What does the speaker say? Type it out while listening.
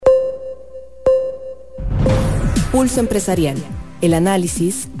Pulso Empresarial. El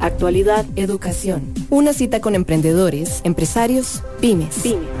análisis, actualidad, educación. Una cita con emprendedores, empresarios, pymes.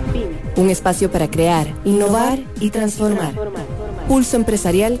 Un espacio para crear, innovar y transformar. Pulso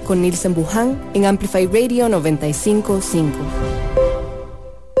Empresarial con Nilsen Buján en Amplify Radio 95.5.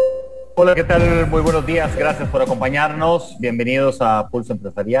 Hola, ¿qué tal? Muy buenos días. Gracias por acompañarnos. Bienvenidos a Pulso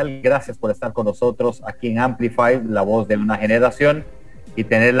Empresarial. Gracias por estar con nosotros aquí en Amplify, la voz de una generación, y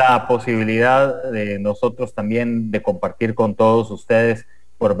tener la posibilidad de nosotros también de compartir con todos ustedes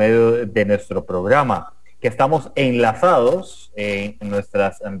por medio de nuestro programa, que estamos enlazados en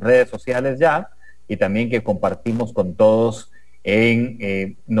nuestras redes sociales ya, y también que compartimos con todos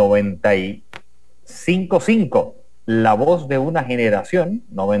en 95.5, la voz de una generación,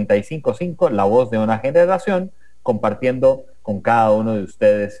 95.5, la voz de una generación, compartiendo con cada uno de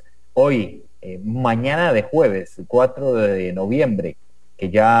ustedes hoy, mañana de jueves, 4 de noviembre, que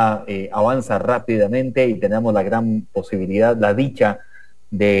ya avanza rápidamente y tenemos la gran posibilidad, la dicha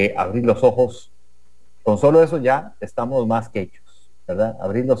de abrir los ojos. Con solo eso ya estamos más que hechos, ¿verdad?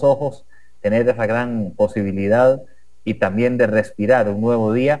 Abrir los ojos, tener esa gran posibilidad y también de respirar un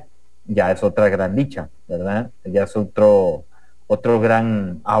nuevo día, ya es otra gran dicha, ¿verdad? Ya es otro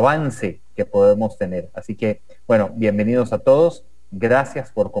gran avance que podemos tener. Así que, bueno, bienvenidos a todos.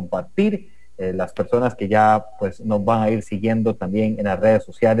 Gracias por compartir. Las personas que ya pues nos van a ir siguiendo también en las redes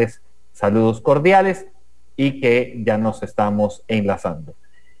sociales, saludos cordiales, y que ya nos estamos enlazando.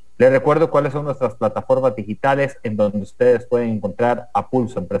 Les recuerdo cuáles son nuestras plataformas digitales en donde ustedes pueden encontrar a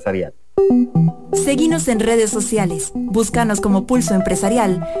Pulso Empresarial. Seguinos en redes sociales, búscanos como Pulso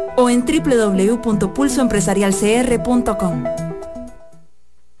Empresarial o en www.pulsoempresarialcr.com.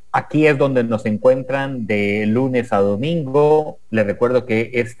 Aquí es donde nos encuentran de lunes a domingo. Les recuerdo que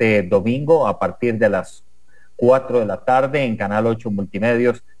este domingo, a partir de las 4 de la tarde, en Canal 8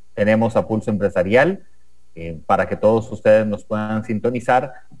 Multimedios, tenemos a Pulso Empresarial, para que todos ustedes nos puedan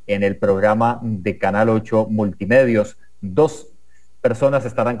sintonizar en el programa de Canal 8 Multimedios. 2 personas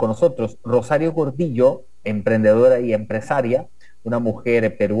estarán con nosotros. Rosario Gordillo, emprendedora y empresaria, una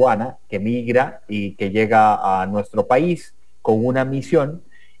mujer peruana que migra y que llega a nuestro país con una misión,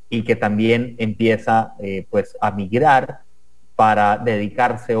 y que también empieza pues a migrar para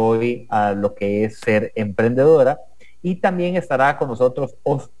dedicarse hoy a lo que es ser emprendedora. Y también estará con nosotros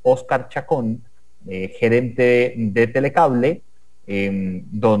Oscar Chacón, gerente de Telecable,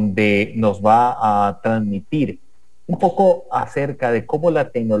 donde nos va a transmitir un poco acerca de cómo la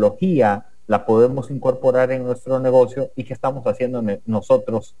tecnología la podemos incorporar en nuestro negocio y qué estamos haciendo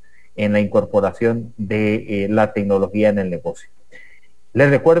nosotros en la incorporación de la tecnología en el negocio. Les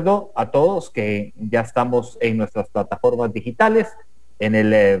recuerdo a todos que ya estamos en nuestras plataformas digitales, en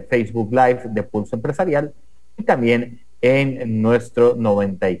el Facebook Live de Pulso Empresarial y también en nuestro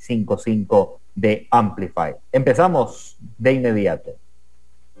 95.5 de Amplify. Empezamos de inmediato.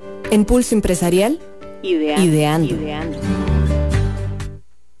 En Pulso Empresarial, ideando.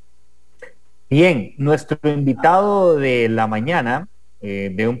 Bien, nuestro invitado de la mañana,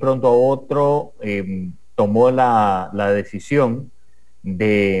 de un pronto a otro, tomó la decisión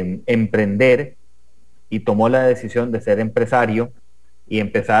de emprender y tomó la decisión de ser empresario y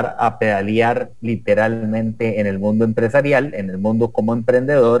empezar a pedalear literalmente en el mundo empresarial, en el mundo como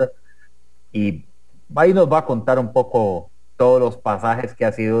emprendedor, y ahí nos va a contar un poco todos los pasajes que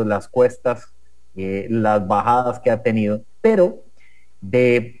ha sido, las cuestas, las bajadas que ha tenido, pero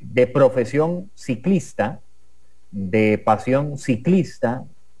de profesión ciclista, de pasión ciclista,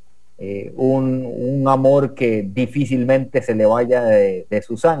 un amor que difícilmente se le vaya de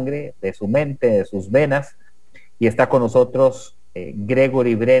su sangre, de su mente, de sus venas, y está con nosotros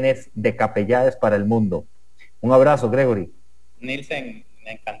Gregory Brenes, de Capellades para el Mundo. Un abrazo, Gregory. Nilsen,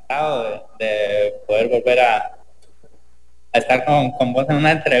 encantado de poder volver a estar con vos en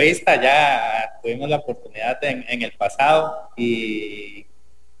una entrevista. Ya tuvimos la oportunidad en el pasado y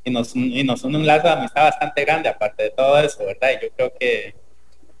nos une un lazo de amistad bastante grande, aparte de todo eso, ¿verdad? Y yo creo que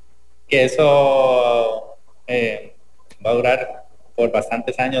eso va a durar por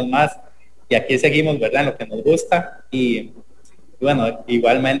bastantes años más, y aquí seguimos, ¿verdad?, en lo que nos gusta, y bueno,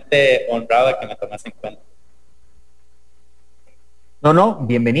 igualmente honrado de que me tomas en cuenta. No,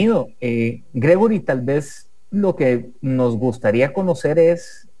 bienvenido. Gregory, tal vez lo que nos gustaría conocer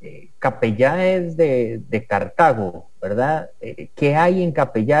es Capellades de Cartago, ¿verdad? ¿Qué hay en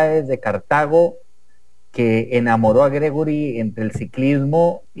Capellades de Cartago que enamoró a Gregory entre el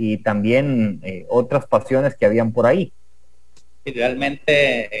ciclismo y también otras pasiones que habían por ahí? Y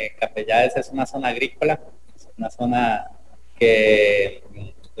realmente Capellades es una zona agrícola, es una zona que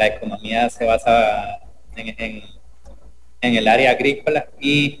la economía se basa en el área agrícola,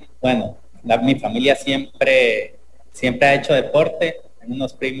 y bueno, mi familia siempre siempre ha hecho deporte. Tengo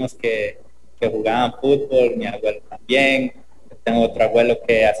unos primos que jugaban fútbol, mi abuelo también. Tengo otro abuelo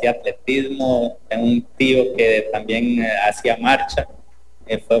que hacía atletismo, tengo un tío que también hacía marcha,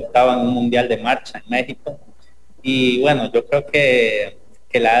 fue octavo en un mundial de marcha en México. Y bueno, yo creo que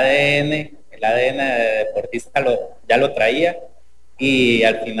el ADN de deportista ya lo traía, y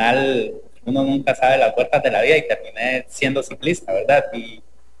al final uno nunca sabe las vueltas de la vida y terminé siendo ciclista, ¿verdad? Y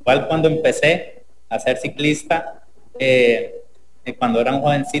igual cuando empecé a ser ciclista, cuando era un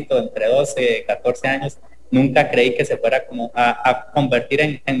jovencito, entre 12 y 14 años, nunca creí que se fuera como a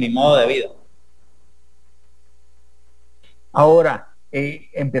convertir en mi modo de vida. Ahora,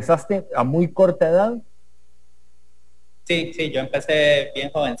 ¿empezaste a muy corta edad? Sí, yo empecé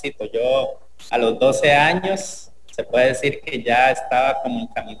bien jovencito. Yo a los 12 años, se puede decir que ya estaba como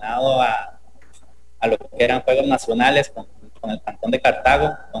encaminado a lo que eran Juegos Nacionales con el Cantón de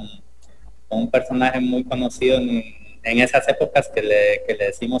Cartago, con un personaje muy conocido en esas épocas que le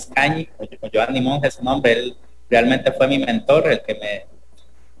decimos Cañi, o Giovanni Monge, su nombre. Él realmente fue mi mentor, el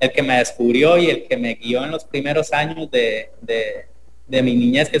que me descubrió y el que me guió en los primeros años de mi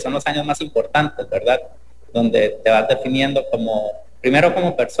niñez, que son los años más importantes, ¿verdad? Donde te vas definiendo primero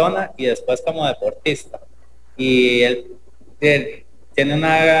como persona y después como deportista. Y él tiene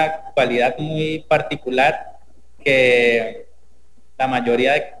una cualidad muy particular, que la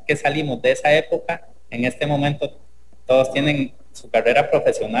mayoría que salimos de esa época, en este momento todos tienen su carrera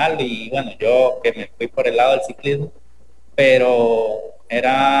profesional, y bueno, yo que me fui por el lado del ciclismo, pero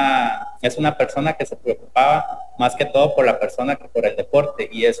es una persona que se preocupaba más que todo por la persona que por el deporte,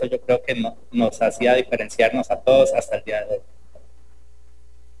 y eso yo creo que nos hacía diferenciarnos a todos hasta el día de hoy.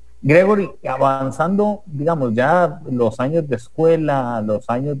 Gregory, avanzando, digamos, ya los años de escuela, los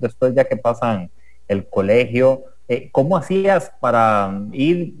años después ya que pasan el colegio, ¿cómo hacías para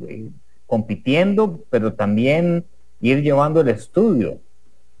ir compitiendo, pero también ir llevando el estudio?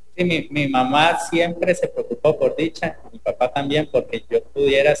 Sí, mi mamá siempre se preocupó, por dicha, mi papá también, porque yo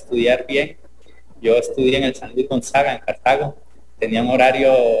pudiera estudiar bien. Yo estudié en el San Luis Gonzaga, en Cartago. Tenía un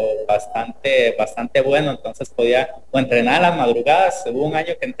horario bastante bueno, entonces podía o entrenar a las madrugadas. Hubo un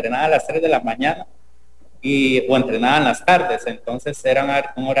año que entrenaba a las 3 de la mañana o entrenaba en las tardes, entonces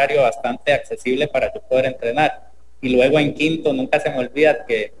era un horario bastante accesible para yo poder entrenar. Y luego en quinto, nunca se me olvida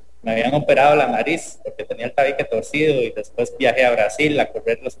que me habían operado la nariz porque tenía el tabique torcido, y después viajé a Brasil a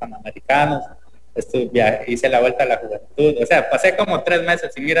correr los Panamericanos. Hice la Vuelta a la Juventud, o sea, pasé como 3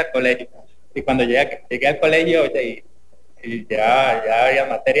 meses sin ir al colegio. Y cuando llegué al colegio y ya había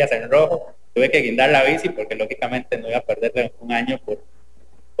materias en rojo, tuve que guindar la bici porque lógicamente no iba a perder un año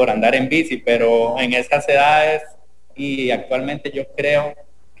por andar en bici. Pero en esas edades, y actualmente, yo creo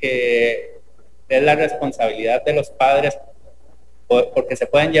que es la responsabilidad de los padres, porque se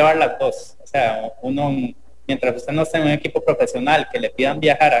pueden llevar las dos. O sea, mientras usted no esté en un equipo profesional que le pidan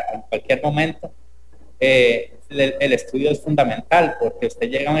viajar en cualquier momento, el estudio es fundamental, porque usted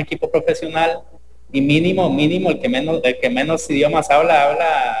llega a un equipo profesional y mínimo el que menos idiomas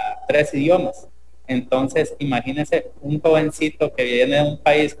habla 3 idiomas. Entonces, imagínese un jovencito que viene de un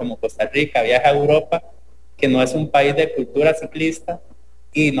país como Costa Rica, viaja a Europa, que no es un país de cultura ciclista,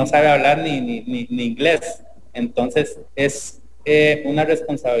 y no sabe hablar ni inglés. Entonces, es una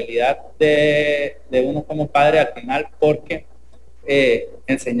responsabilidad de uno como padre al final, porque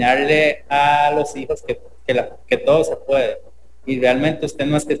enseñarle a los hijos que todo se puede. Y realmente usted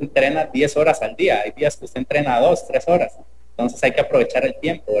no es que se entrena 10 horas al día, hay días que usted entrena 2, 3 horas. Entonces hay que aprovechar el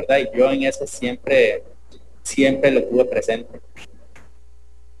tiempo, ¿verdad? Y yo en eso siempre lo tuve presente.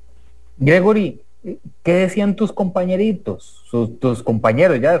 Gregory, ¿qué decían tus compañeritos, tus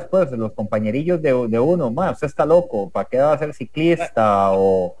compañeros, ya después, los compañerillos de uno? Más, usted está loco, ¿para qué va a ser ciclista?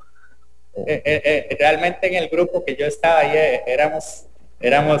 Realmente en el grupo que yo estaba ahí,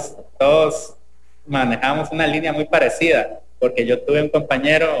 éramos todos, manejamos una línea muy parecida, porque yo tuve un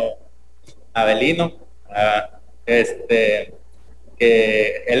compañero, Abelino, que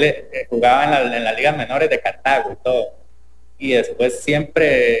él jugaba en las ligas menores de Cartago y todo, y después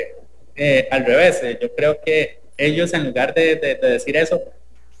siempre al revés. Yo creo que ellos, en lugar de decir eso,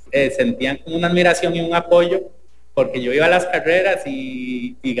 sentían como una admiración y un apoyo, porque yo iba a las carreras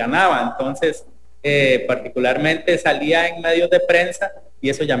y ganaba. Entonces, particularmente salía en medios de prensa, y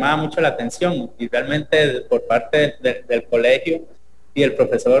eso llamaba mucho la atención. Y realmente por parte del colegio y el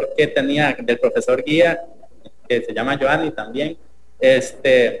profesor del profesor guía, que se llama Giovanni también,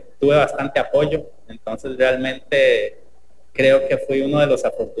 tuve bastante apoyo. Entonces realmente creo que fui uno de los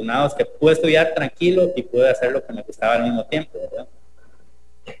afortunados que pude estudiar tranquilo y pude hacer lo que me gustaba al mismo tiempo, ¿verdad?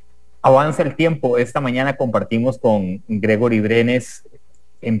 Avanza el tiempo. Esta mañana compartimos con Gregory Brenes,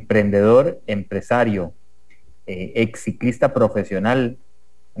 emprendedor, empresario. ex ciclista profesional.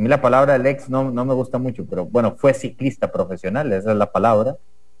 A mí la palabra del ex no me gusta mucho, pero bueno, fue ciclista profesional, esa es la palabra.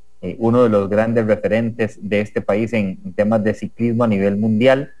 Uno de los grandes referentes de este país en temas de ciclismo a nivel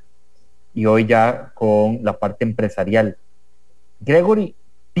mundial, y hoy ya con la parte empresarial. Gregory,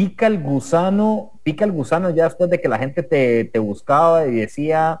 pica el gusano ya después de que la gente te buscaba y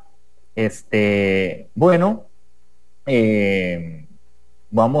decía, bueno,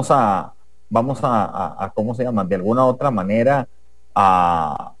 vamos a ¿cómo se llama? De alguna otra manera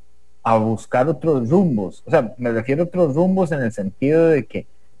a buscar otros rumbos. O sea, me refiero a otros rumbos en el sentido de que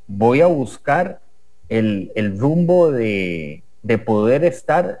voy a buscar el rumbo de poder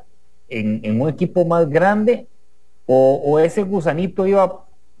estar en un equipo más grande, o ese gusanito iba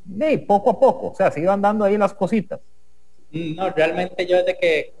poco a poco, o sea, se iban dando ahí las cositas. No, realmente yo desde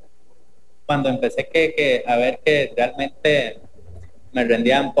que cuando empecé a ver que realmente me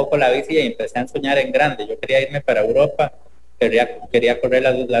rendía un poco la bici y empecé a soñar en grande. Yo quería irme para Europa, quería correr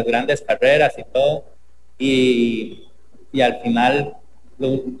las grandes carreras y todo, y al final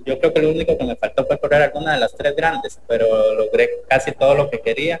yo creo que lo único que me faltó fue correr alguna de las 3 grandes, pero logré casi todo lo que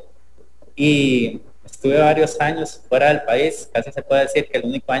quería, y estuve varios años fuera del país. Casi se puede decir que el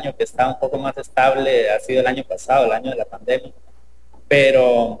único año que estaba un poco más estable ha sido el año pasado, el año de la pandemia.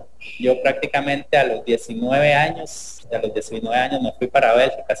 Pero yo prácticamente a los 19 años me fui para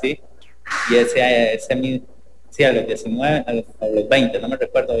Bélgica, sí. Y sí, a los 19, a los 20, no me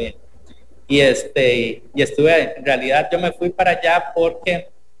recuerdo bien. Y estuve, en realidad yo me fui para allá porque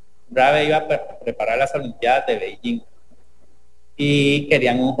Brave iba a preparar las Olimpiadas de Beijing y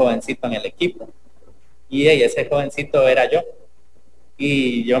querían un jovencito en el equipo. Y ese jovencito era yo.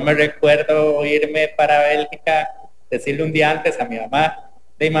 Y yo me recuerdo irme para Bélgica, decirle un día antes a mi mamá,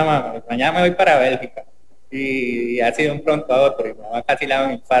 mamá, mañana me voy para Bélgica. Y ha sido un pronto a otro, y mi mamá casi le da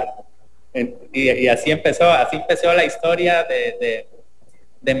un infarto. Y así empezó la historia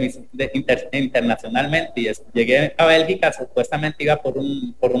internacionalmente. Y llegué a Bélgica, supuestamente iba por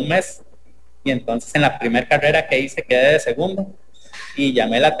un mes, y entonces en la primera carrera que hice quedé de segundo, y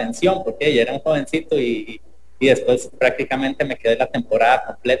llamé la atención porque ya era un jovencito, y después prácticamente me quedé la temporada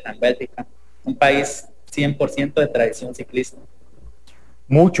completa en Bélgica, un país 100% de tradición ciclista.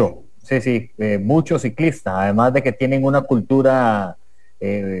 Mucho, sí, mucho ciclista, además de que tienen una cultura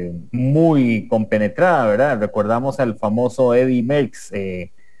muy compenetrada, ¿verdad? Recordamos al famoso Eddy Merckx,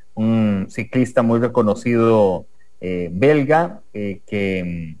 un ciclista muy reconocido belga,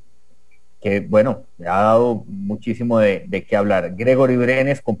 que bueno, ha dado muchísimo de qué hablar. Gregory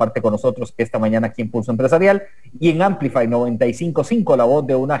Brenes comparte con nosotros esta mañana aquí en Pulso Empresarial y en Amplify 95.5, la voz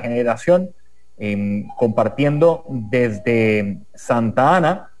de una generación, compartiendo desde Santa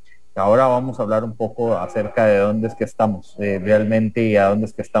Ana. Ahora vamos a hablar un poco acerca de dónde es que estamos realmente, y a dónde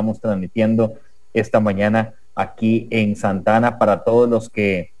es que estamos transmitiendo esta mañana aquí en Santa Ana, para todos los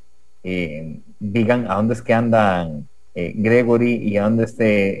que digan a dónde es que andan Gregory y a dónde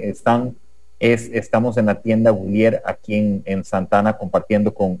están. Estamos en la tienda Gullier aquí en Santa Ana,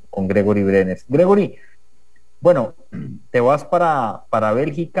 compartiendo con Gregory Brenes. Gregory, bueno, te vas para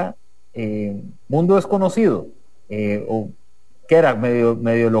Bélgica, mundo desconocido, o ¿qué era?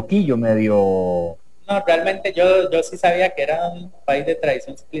 Medio loquillo, medio... No, realmente yo sí sabía que era un país de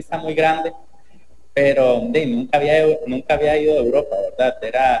tradición ciclista muy grande, pero nunca había ido a Europa, ¿verdad?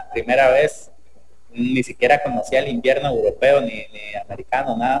 Era primera vez, ni siquiera conocía el invierno europeo ni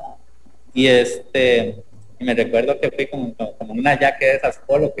americano, nada. Y me recuerdo que fui como una jaque de esas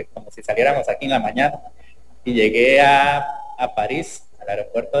polo, que como si saliéramos aquí en la mañana, y llegué a París, al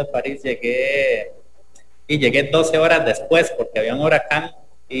aeropuerto de París, llegué 12 horas después porque había un huracán,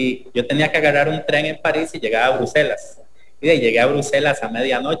 y yo tenía que agarrar un tren en París y llegar a Bruselas. Y de ahí llegué a Bruselas a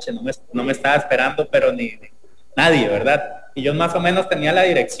medianoche, no me estaba esperando, pero ni nadie, ¿verdad? Y yo más o menos tenía la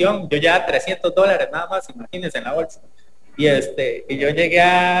dirección, yo ya $300 nada más, imagínense, en la bolsa. Y yo llegué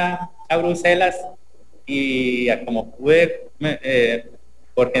a Bruselas, y como pude,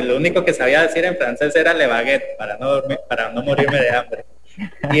 porque lo único que sabía decir en francés era le baguette, para no morirme de hambre.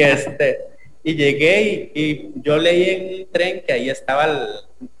 Y llegué, y yo leí en un tren que ahí estaba el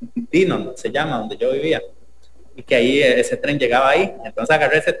Dinon, se llama, donde yo vivía, y que ahí ese tren llegaba ahí. Entonces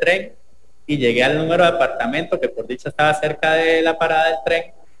agarré ese tren y llegué al número de apartamento, que por dicho estaba cerca de la parada del tren,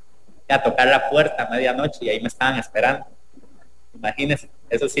 a tocar la puerta a medianoche, y ahí me estaban esperando. Imagínense,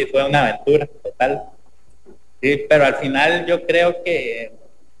 eso sí fue una aventura total. Sí, pero al final yo creo que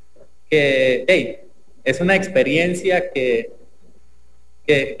es una experiencia que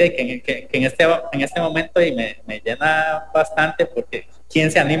en este momento y me llena bastante, porque ¿quién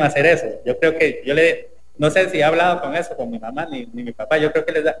se anima a hacer eso? Yo creo que no sé si he hablado con mi mamá ni mi papá, yo creo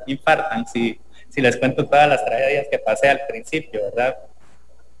que les infartan si si les cuento todas las tragedias que pasé al principio, ¿verdad?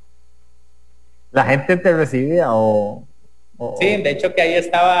 ¿La gente te recibía o...? Sí, de hecho que ahí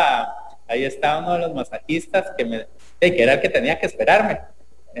estaba uno de los masajistas que era el que tenía que esperarme.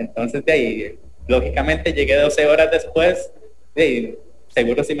 Entonces de ahí, lógicamente llegué 12 horas después, y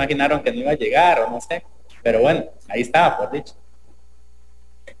seguro se imaginaron que no iba a llegar o no sé, pero bueno, ahí estaba, por dicho.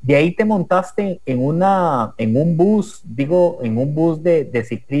 De ahí te montaste en un bus de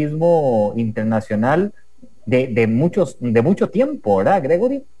ciclismo internacional de mucho tiempo, ¿verdad,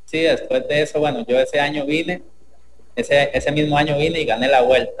 Gregory? Sí, después de eso, bueno, yo ese mismo año vine y gané la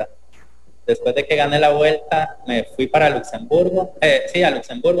vuelta. Después de que gané la vuelta, me fui para Luxemburgo, a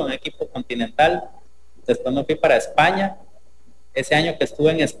Luxemburgo, un equipo continental. Después me fui para España. Ese año que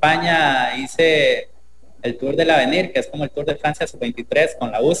estuve en España hice el Tour del Avenir, que es como el Tour de Francia sub-23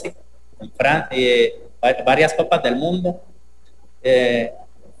 con la UCI, en Francia, varias copas del mundo.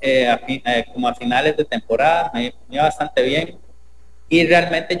 Como a finales de temporada, me iba bastante bien. Y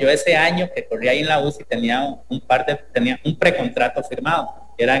realmente yo ese año que corrí ahí en la UCI tenía un precontrato firmado,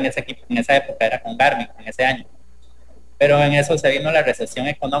 que era en ese equipo, en esa época era con Garmin, en ese año. Pero en eso se vino la recesión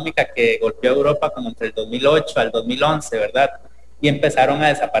económica que golpeó a Europa como entre el 2008 al 2011, ¿verdad? Y empezaron a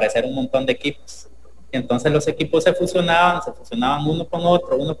desaparecer un montón de equipos. Y entonces los equipos se fusionaban uno con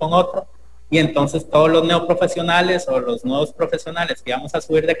otro, y entonces todos los neoprofesionales o los nuevos profesionales que íbamos a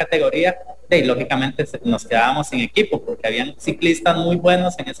subir de categoría, y lógicamente nos quedábamos sin equipo, porque habían ciclistas muy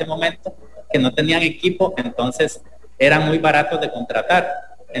buenos en ese momento que no tenían equipo, entonces eran muy baratos de contratar.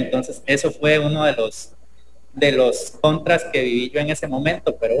 Entonces eso fue uno de los contras que viví yo en ese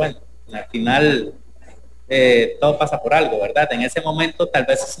momento, pero bueno, al final todo pasa por algo, ¿verdad? En ese momento tal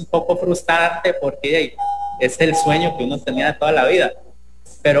vez es un poco frustrante porque es el sueño que uno tenía de toda la vida.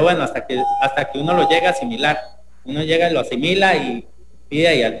 Pero bueno, hasta que uno lo llega a asimilar, uno llega y lo asimila y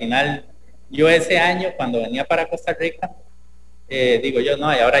al final, yo ese año cuando venía para Costa Rica, digo yo,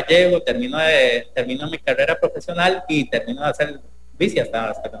 no, y ahora llego, termino mi carrera profesional y termino de hacer bici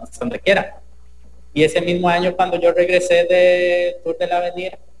hasta donde quiera. Y ese mismo año cuando yo regresé de Tour del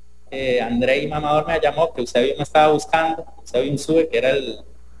Avenir, André Mamador me llamó que Eusebio me estaba buscando, Eusebio Insue, que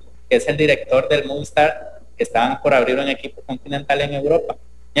es el director del Movistar, que estaban por abrir un equipo continental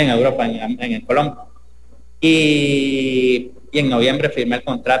en Colombia. Y en noviembre firmé el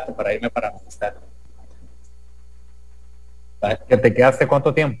contrato para irme para Movistar. ¿Que te quedaste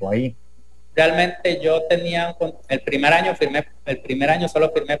cuánto tiempo ahí? Realmente yo tenía, el primer año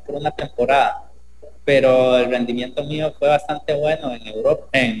solo firmé por una temporada, pero el rendimiento mío fue bastante bueno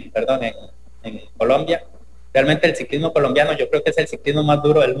en Colombia. Realmente el ciclismo colombiano yo creo que es el ciclismo más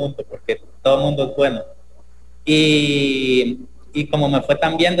duro del mundo, porque todo el mundo es bueno. Y como me fue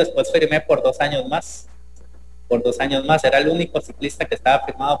tan bien, después firmé por 2 años más. Era el único ciclista que estaba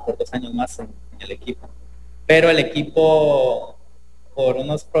firmado por 2 años más en el equipo. Pero el equipo, por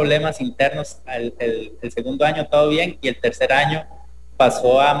unos problemas internos, el segundo año todo bien, y el tercer año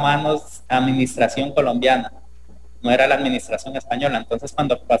pasó a manos administración colombiana. No era la administración española. Entonces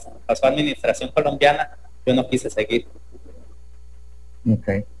cuando pasó a administración colombiana, yo no quise seguir.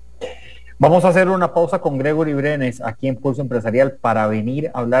 Okay. Vamos a hacer una pausa con Gregory Brenes aquí en Pulso Empresarial para venir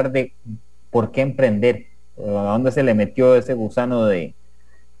a hablar de por qué emprender, a dónde se le metió ese gusano de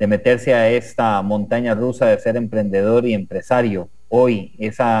meterse a esta montaña rusa de ser emprendedor y empresario. Hoy,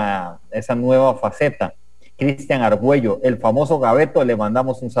 esa nueva faceta. Cristian Argüello, el famoso Gabeto, le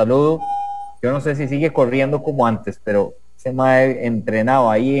mandamos un saludo. Yo no sé si sigue corriendo como antes, pero se me ha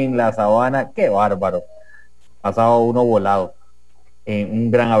entrenado ahí en la sabana. ¡Qué bárbaro! Pasado uno volado. Un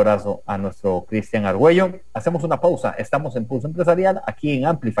gran abrazo a nuestro Cristian Argüello. Hacemos una pausa. Estamos en Pulso Empresarial aquí en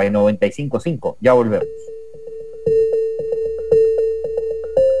Amplify 95.5. Ya volvemos.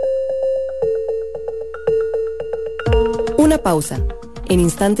 Una pausa. En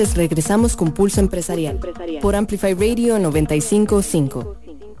instantes regresamos con Pulso Empresarial por Amplify Radio 95.5.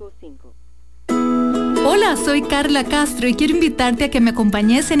 Hola, soy Carla Castro y quiero invitarte a que me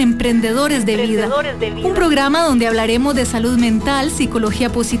acompañes en Emprendedores de Vida, un programa donde hablaremos de salud mental, psicología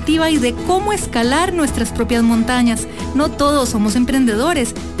positiva y de cómo escalar nuestras propias montañas. No todos somos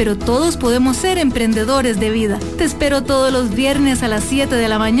emprendedores, pero todos podemos ser emprendedores de vida. Te espero todos los viernes a las 7 de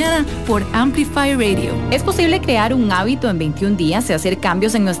la mañana por Amplify Radio. ¿Es posible crear un hábito en 21 días y hacer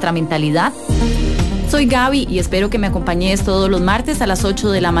cambios en nuestra mentalidad? Soy Gaby y espero que me acompañes todos los martes a las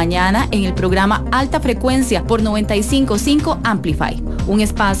 8 de la mañana en el programa Alta Frecuencia por 95.5 Amplify, un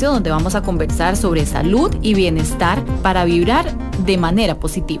espacio donde vamos a conversar sobre salud y bienestar para vibrar de manera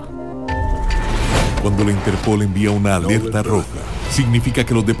positiva. Cuando la Interpol envía una alerta roja, significa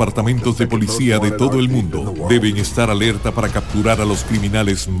que los departamentos de policía de todo el mundo deben estar alerta para capturar a los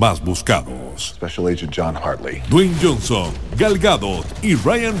criminales más buscados. Dwayne Johnson, Gal Gadot y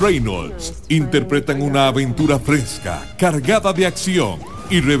Ryan Reynolds interpretan una aventura fresca, cargada de acción,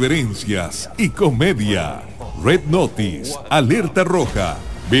 irreverencias y comedia. Red Notice, Alerta Roja.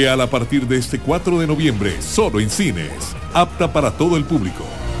 Véala a partir de este 4 de noviembre, solo en cines. Apta para todo el público.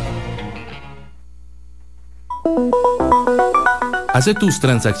 Hace tus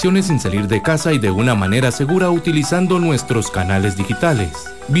transacciones sin salir de casa y de una manera segura utilizando nuestros canales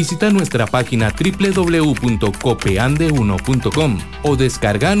digitales. Visita nuestra página www.copeande1.com o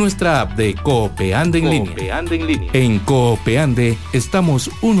descarga nuestra app de Copeande en línea. En Copeande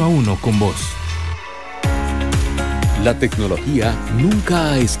estamos uno a uno con vos. La tecnología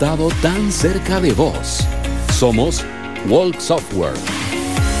nunca ha estado tan cerca de vos. Somos Walk Software.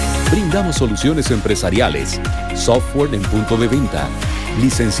 Brindamos soluciones empresariales, software en punto de venta,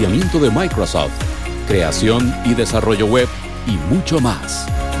 licenciamiento de Microsoft, creación y desarrollo web y mucho más.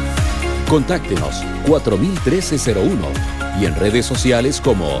 Contáctenos 401301 y en redes sociales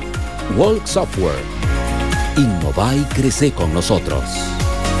como Walk Software. Innova y crece con nosotros.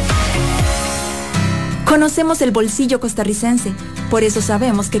 Conocemos el bolsillo costarricense, por eso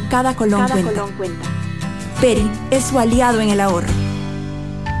sabemos que cada colón cuenta. Peri es su aliado en el ahorro.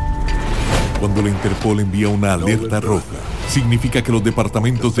 Cuando la Interpol envía una alerta roja, significa que los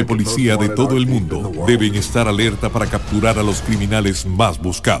departamentos de policía de todo el mundo deben estar alerta para capturar a los criminales más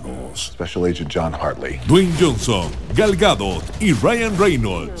buscados. Dwayne Johnson, Gal Gadot y Ryan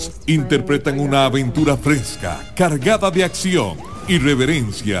Reynolds interpretan una aventura fresca, cargada de acción,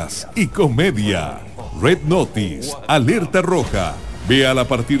 irreverencias y comedia. Red Notice, Alerta Roja. Véala a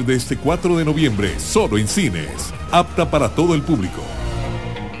partir de este 4 de noviembre, solo en cines. Apta para todo el público.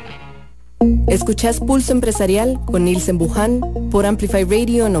 Escuchás Pulso Empresarial con Nilsen Buján por Amplify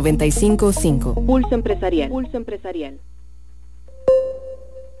Radio 95.5. Pulso Empresarial.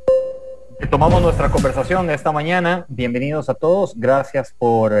 Tomamos nuestra conversación esta mañana. Bienvenidos a todos. Gracias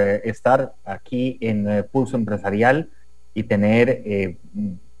por estar aquí en Pulso Empresarial y tener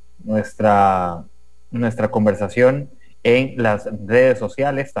nuestra conversación en las redes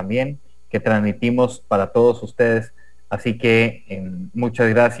sociales también que transmitimos para todos ustedes. Así que muchas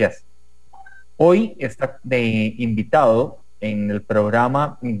gracias. Hoy está de invitado en el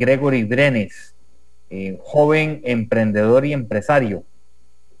programa Gregory Brenes, joven emprendedor y empresario.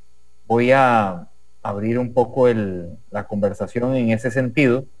 Voy a abrir un poco la conversación en ese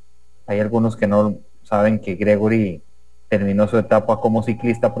sentido. Hay algunos que no saben que Gregory terminó su etapa como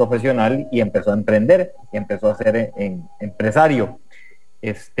ciclista profesional y empezó a emprender, y empezó a ser empresario.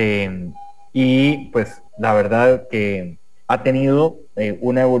 Y pues la verdad que ha tenido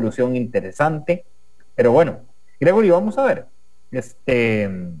una evolución interesante. Pero bueno, Gregory, vamos a ver. Te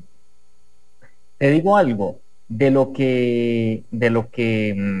digo algo, de lo que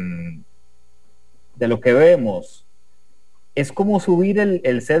vemos, es como subir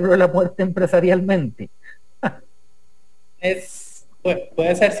el cerro de la muerte empresarialmente.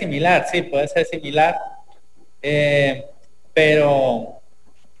 Puede ser similar, sí, puede ser similar, pero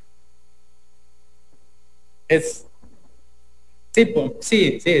es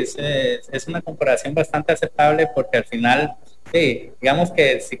una comparación bastante aceptable, porque al final, sí, digamos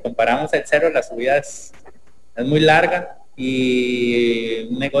que si comparamos el cerro, la subida es muy larga, y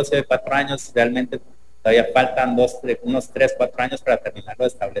un negocio de 4 años realmente todavía faltan unos 3, 4 años para terminarlo de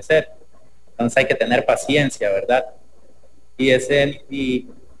establecer. Entonces hay que tener paciencia, ¿verdad? Y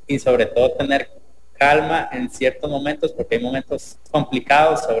sobre todo tener calma en ciertos momentos, porque hay momentos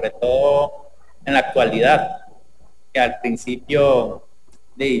complicados, sobre todo en la actualidad, que al principio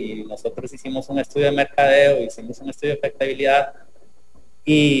nosotros hicimos un estudio de mercadeo, hicimos un estudio de efectividad,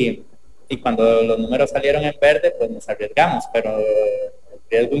 y cuando los números salieron en verde, pues nos arriesgamos, pero el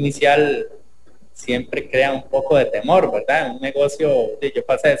riesgo inicial siempre crea un poco de temor, ¿verdad? En un negocio, yo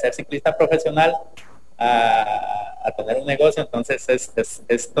pasé de ser ciclista profesional a tener un negocio, entonces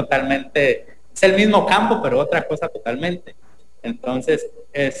es totalmente, es el mismo campo, pero otra cosa totalmente. Entonces,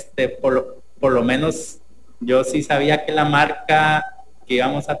 por lo menos yo sí sabía que la marca que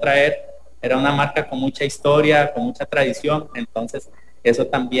íbamos a traer era una marca con mucha historia, con mucha tradición, entonces eso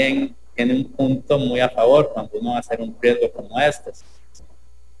también tiene un punto muy a favor cuando uno va a hacer un riesgo como este.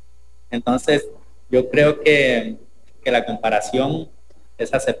 Entonces, yo creo que la comparación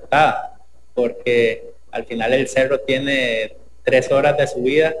es aceptada, porque al final el cerro tiene 3 horas de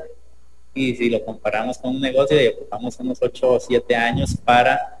subida, y si lo comparamos con un negocio, y ocupamos unos 8 o 7 años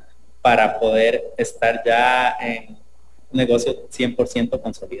para poder estar ya en un negocio 100%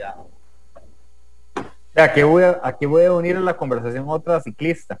 consolidado. Aquí voy a unir a la conversación otra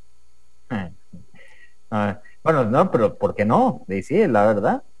ciclista. Bueno, no, pero ¿por qué no? Sí, la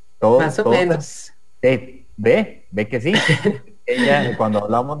verdad. Más o menos. Ve que sí. Ella, cuando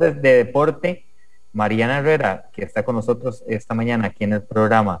hablamos de deporte, Mariana Herrera, que está con nosotros esta mañana aquí en el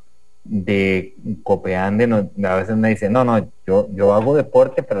programa de Copeande, a veces me dice, no, yo hago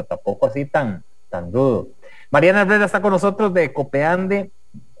deporte, pero tampoco así tan rudo. Mariana Herrera está con nosotros de Copeande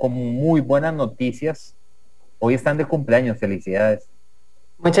con muy buenas noticias. Hoy están de cumpleaños, felicidades.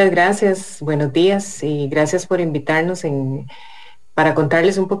 Muchas gracias, buenos días y gracias por invitarnos para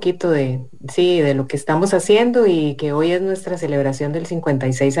contarles un poquito de lo que estamos haciendo y que hoy es nuestra celebración del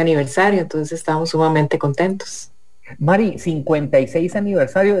 56 aniversario, entonces estamos sumamente contentos. Mari, 56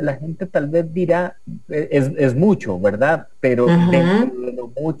 aniversario, la gente tal vez dirá, es mucho, ¿verdad? Pero dentro de lo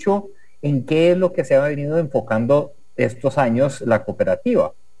mucho, ¿en qué es lo que se ha venido enfocando estos años la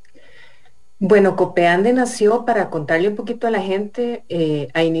cooperativa? Bueno, Copeande nació, para contarle un poquito a la gente,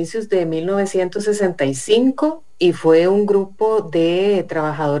 a inicios de 1965 y fue un grupo de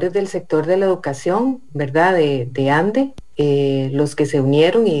trabajadores del sector de la educación, ¿verdad? De Ande, los que se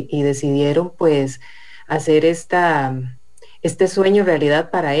unieron y decidieron pues hacer este sueño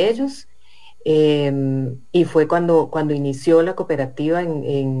realidad para ellos. Y fue cuando inició la cooperativa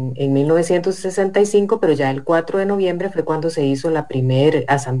en 1965, pero ya el 4 de noviembre fue cuando se hizo la primera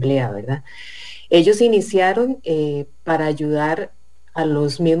asamblea, ¿verdad? Ellos iniciaron para ayudar a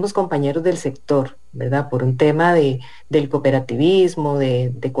los mismos compañeros del sector, ¿verdad? Por un tema del cooperativismo,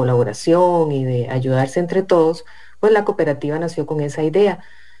 de colaboración y de ayudarse entre todos, pues la cooperativa nació con esa idea.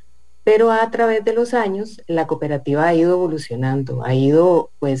 Pero a través de los años la cooperativa ha ido evolucionando, ha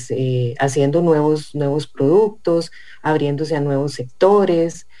ido pues haciendo nuevos productos, abriéndose a nuevos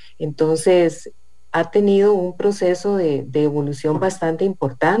sectores. Entonces ha tenido un proceso de evolución bastante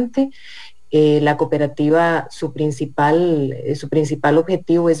importante. La cooperativa, su principal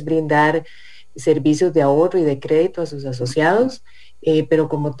objetivo es brindar servicios de ahorro y de crédito a sus asociados, pero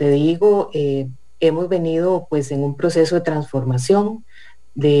como te digo, hemos venido pues en un proceso de transformación,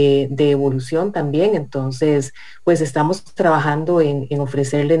 de evolución también, entonces pues estamos trabajando en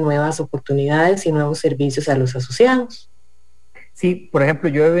ofrecerle nuevas oportunidades y nuevos servicios a los asociados. Sí, por ejemplo,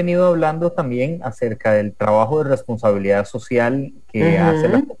 yo he venido hablando también acerca del trabajo de responsabilidad social que hace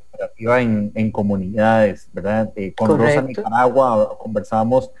la cooperativa en comunidades, ¿verdad? Con Rosa Nicaragua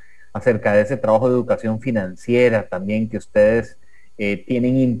conversábamos acerca de ese trabajo de educación financiera también que ustedes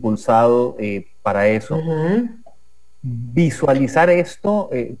tienen impulsado para eso. Visualizar esto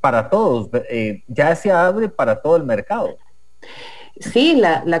para todos, ya se abre para todo el mercado. Sí,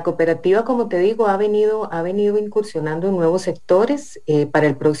 la cooperativa, como te digo, ha venido incursionando en nuevos sectores. Para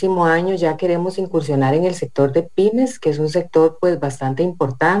el próximo año ya queremos incursionar en el sector de pymes, que es un sector pues bastante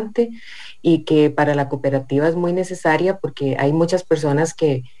importante y que para la cooperativa es muy necesaria porque hay muchas personas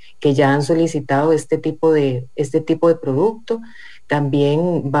que ya han solicitado este tipo de producto.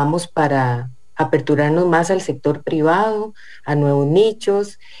 También vamos para aperturarnos más al sector privado, a nuevos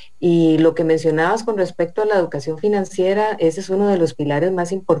nichos. Y lo que mencionabas con respecto a la educación financiera, ese es uno de los pilares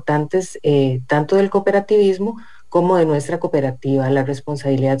más importantes, tanto del cooperativismo como de nuestra cooperativa, la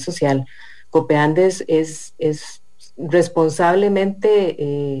responsabilidad social. Copeandes es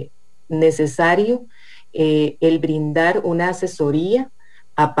responsablemente necesario el brindar una asesoría,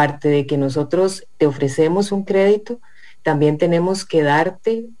 aparte de que nosotros te ofrecemos un crédito, también tenemos que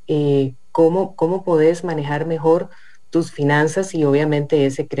darte cómo podés manejar mejor tus finanzas y obviamente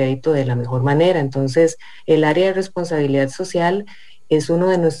ese crédito de la mejor manera. Entonces, el área de responsabilidad social es uno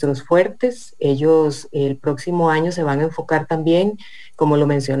de nuestros fuertes. Ellos el próximo año se van a enfocar también, como lo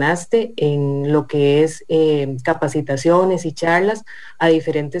mencionaste, en lo que es capacitaciones y charlas a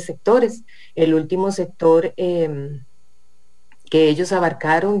diferentes sectores. El último sector que ellos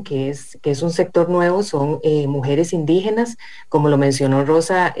abarcaron, que es un sector nuevo, son mujeres indígenas, como lo mencionó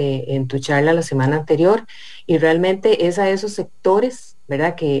Rosa en tu charla la semana anterior, y realmente es a esos sectores,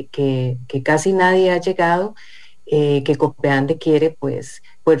 ¿verdad?, que casi nadie ha llegado, que Copeande quiere pues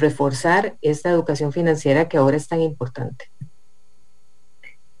reforzar esta educación financiera que ahora es tan importante.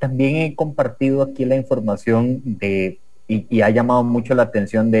 También he compartido aquí la información y ha llamado mucho la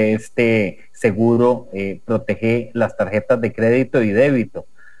atención de este seguro protege las tarjetas de crédito y débito.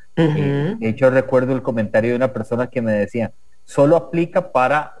 De hecho, recuerdo el comentario de una persona que me decía, solo aplica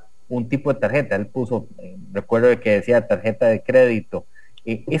para un tipo de tarjeta. Él puso, recuerdo que decía tarjeta de crédito.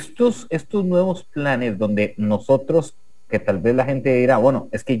 Estos nuevos planes donde nosotros, que tal vez la gente dirá, bueno,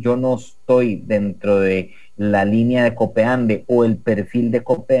 es que yo no estoy dentro de la línea de Copeande o el perfil de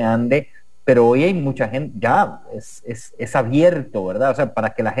Copeande, pero hoy hay mucha gente, ya es abierto, ¿verdad? O sea,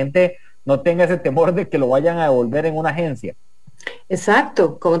 para que la gente no tenga ese temor de que lo vayan a devolver en una agencia.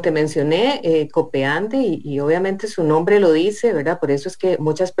 Exacto, como te mencioné, Copeande, y obviamente su nombre lo dice, ¿verdad? Por eso es que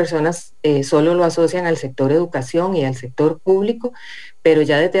muchas personas solo lo asocian al sector educación y al sector público, pero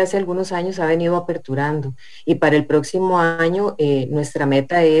ya desde hace algunos años ha venido aperturando. Y para el próximo año nuestra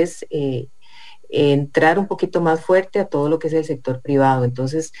meta es entrar un poquito más fuerte a todo lo que es el sector privado.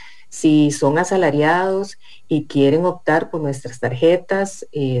 Entonces, si son asalariados y quieren optar por nuestras tarjetas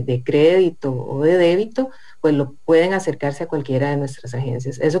de crédito o de débito, pues lo pueden acercarse a cualquiera de nuestras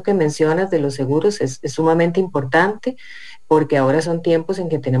agencias. Eso que mencionas de los seguros es sumamente importante porque ahora son tiempos en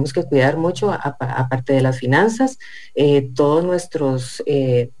que tenemos que cuidar mucho, aparte de las finanzas, todos nuestros,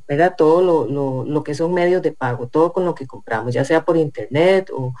 ¿verdad? Todo lo que son medios de pago, todo con lo que compramos, ya sea por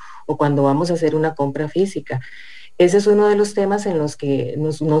internet o cuando vamos a hacer una compra física. Ese es uno de los temas en los que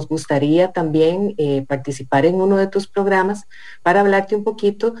nos gustaría también participar en uno de tus programas para hablarte un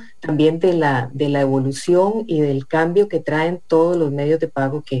poquito también de la evolución y del cambio que traen todos los medios de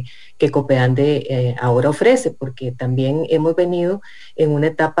pago que Copeande ahora ofrece, porque también hemos venido en una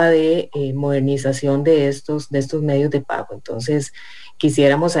etapa de modernización de estos medios de pago. Entonces,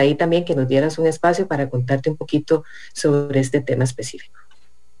 quisiéramos ahí también que nos dieras un espacio para contarte un poquito sobre este tema específico.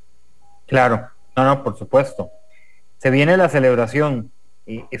 Claro, no, por supuesto. Se viene la celebración.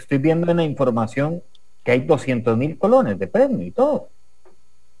 Estoy viendo en la información que hay 200,000 colones de premio y todo.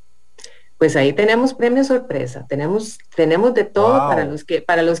 Pues ahí tenemos premio sorpresa. Tenemos de todo. Wow.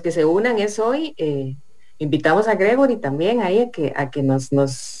 Para los que se unan es hoy. Invitamos a Gregory también ahí a que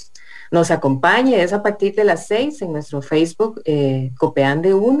nos acompañe. Es a partir de las 6 en nuestro Facebook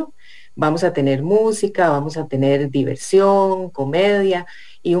Copeande 1. Vamos a tener música, vamos a tener diversión, comedia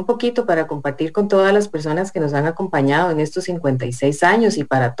y un poquito para compartir con todas las personas que nos han acompañado en estos 56 años y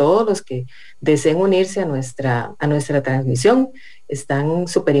para todos los que deseen unirse a nuestra transmisión, están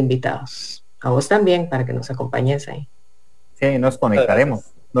súper invitados. A vos también, para que nos acompañes ahí. Sí, nos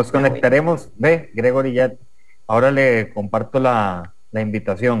conectaremos. Ve, Gregory, ya ahora le comparto la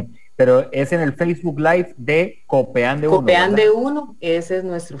invitación, pero es en el Facebook Live de Copeande 1. Copeande 1, ese es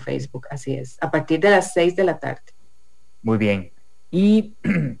nuestro Facebook, así es, a partir de las 6 de la tarde. Muy bien. Y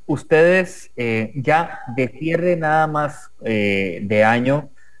ustedes ya de cierre nada más de año,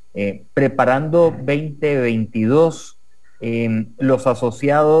 preparando 2022, los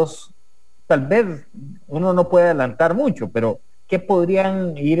asociados, tal vez uno no puede adelantar mucho, pero ¿qué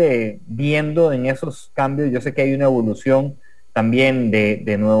podrían ir viendo en esos cambios? Yo sé que hay una evolución también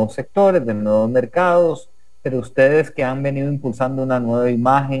de nuevos sectores, de nuevos mercados, pero ustedes que han venido impulsando una nueva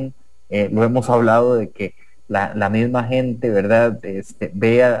imagen, lo hemos hablado de que la misma gente, ¿verdad?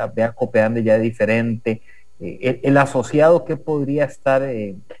 Ve a Copeande ya diferente. El asociado, ¿qué podría estar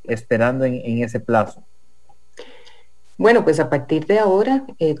esperando en ese plazo? Bueno, pues a partir de ahora,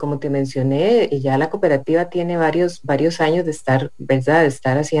 como te mencioné, ya la cooperativa tiene varios años de estar, ¿verdad? De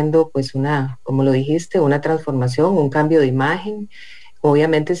estar haciendo, pues como lo dijiste, una transformación, un cambio de imagen,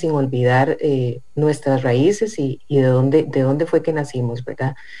 obviamente sin olvidar nuestras raíces y de dónde fue que nacimos,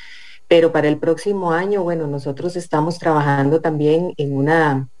 ¿verdad? Pero para el próximo año, bueno, nosotros estamos trabajando también en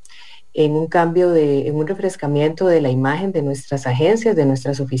un cambio en un refrescamiento de la imagen de nuestras agencias, de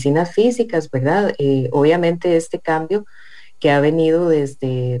nuestras oficinas físicas, ¿verdad? Obviamente este cambio que ha venido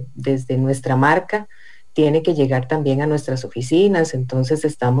desde nuestra marca tiene que llegar también a nuestras oficinas, entonces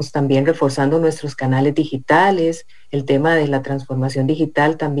estamos también reforzando nuestros canales digitales. El tema de la transformación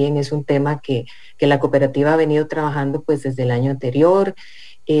digital también es un tema que la cooperativa ha venido trabajando pues desde el año anterior.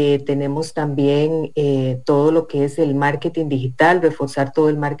 Tenemos también todo lo que es el marketing digital, reforzar todo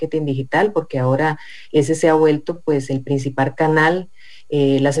el marketing digital, porque ahora ese se ha vuelto pues el principal canal.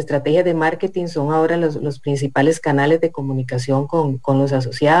 Las estrategias de marketing son ahora los principales canales de comunicación con los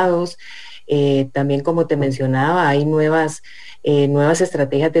asociados. También, como te mencionaba, hay nuevas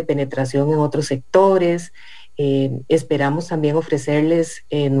estrategias de penetración en otros sectores. Esperamos también ofrecerles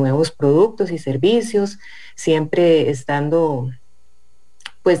nuevos productos y servicios, siempre estando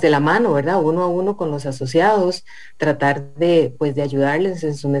pues de la mano, ¿verdad? Uno a uno con los asociados, tratar de ayudarles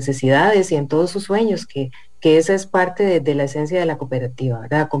en sus necesidades y en todos sus sueños, que esa es parte de la esencia de la cooperativa,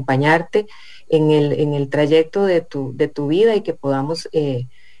 ¿verdad? Acompañarte en el trayecto de tu vida y que podamos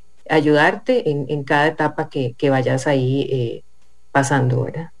ayudarte en cada etapa que vayas ahí pasando,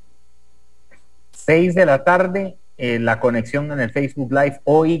 ¿verdad? 6 de la tarde, la conexión en el Facebook Live.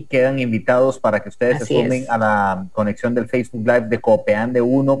 Hoy quedan invitados para que ustedes se sumen a la conexión del Facebook Live de Copeande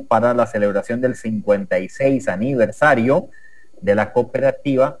 1 para la celebración del 56 aniversario de la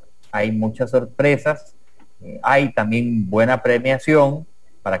cooperativa. Hay muchas sorpresas, hay también buena premiación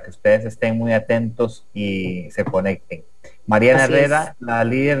para que ustedes estén muy atentos y se conecten. Mariana Herrera, la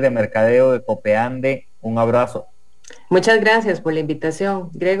líder de mercadeo de Copeande, un abrazo. Muchas gracias por la invitación,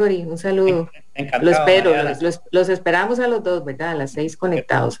 Gregory, un saludo. Encantado, lo espero, los esperamos a los dos, ¿verdad? A las 6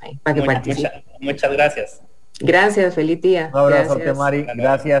 conectados ahí, para que participen. Muchas gracias. Gracias, feliz día. Un abrazo gracias. a Mari,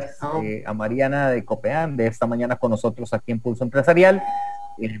 gracias a Mariana de Copeande, esta mañana con nosotros aquí en Pulso Empresarial,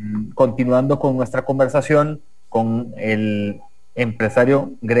 continuando con nuestra conversación con el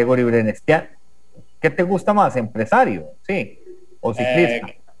empresario Gregory Brenes. ¿Qué te gusta más, empresario, sí, o ciclista?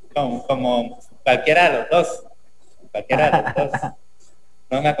 Como cualquiera de los dos.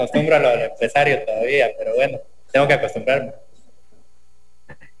 No me acostumbro a lo del empresario todavía, pero bueno, tengo que acostumbrarme.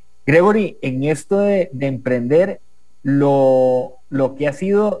 Gregory, en esto de emprender, lo que ha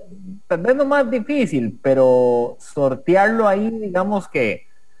sido, tal vez no más difícil, pero sortearlo ahí, digamos que,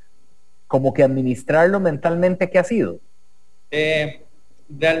 como que administrarlo mentalmente, ¿qué ha sido?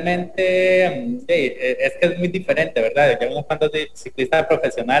 Realmente, es que es muy diferente, ¿verdad? Yo cuando soy ciclista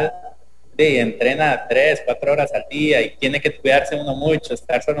profesional, entrena 3-4 horas al día y tiene que cuidarse uno mucho,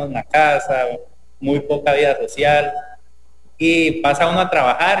 estar solo en la casa, muy poca vida social, y pasa uno a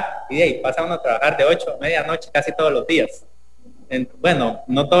trabajar de 8 a medianoche casi todos los días. Bueno,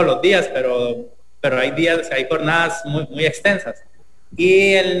 no todos los días, pero hay días, hay jornadas muy extensas,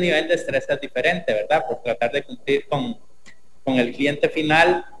 y el nivel de estrés es diferente, ¿verdad? Por tratar de cumplir con el cliente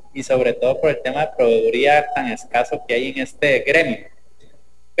final y sobre todo por el tema de proveeduría tan escaso que hay en este gremio.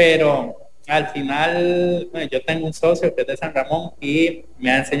 Pero al final, yo tengo un socio que es de San Ramón y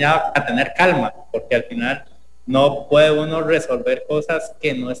me ha enseñado a tener calma, porque al final no puede uno resolver cosas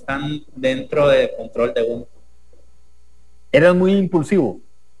que no están dentro del control de uno. ¿Eras muy impulsivo?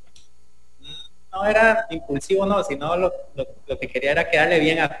 No era impulsivo, no, sino lo que quería era quedarle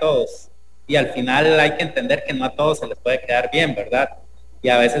bien a todos. Y al final hay que entender que no a todos se les puede quedar bien, ¿verdad? Y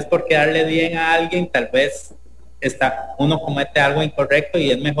a veces por quedarle bien a alguien, tal vez uno comete algo incorrecto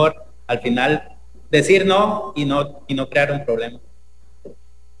y es mejor al final decir no y no crear un problema.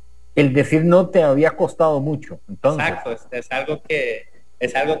 El decir no te había costado mucho, entonces. Exacto, es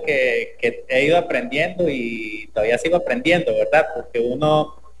algo que he ido aprendiendo y todavía sigo aprendiendo, ¿verdad? Porque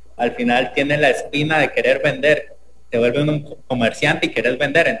uno al final tiene la espina de querer vender, te vuelve un comerciante y quieres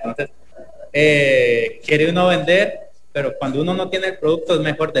vender, entonces quiere uno vender, pero cuando uno no tiene el producto es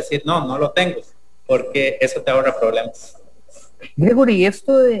mejor decir no lo tengo, porque eso te ahorra problemas. Gregory,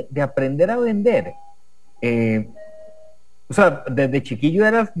 esto de aprender a vender, o sea, desde chiquillo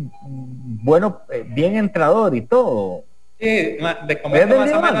eras bueno, bien entrador y todo. Sí, te comento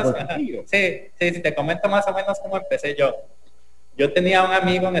más o menos. Sí, te comento más o menos cómo empecé yo. Yo tenía un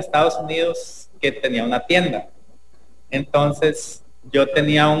amigo en Estados Unidos que tenía una tienda. Entonces, yo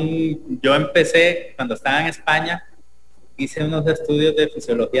empecé cuando estaba en España, hice unos estudios de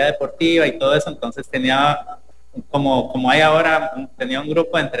fisiología deportiva y todo eso, entonces tenía, como hay ahora, tenía un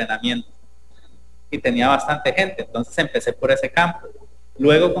grupo de entrenamiento y tenía bastante gente, entonces empecé por ese campo.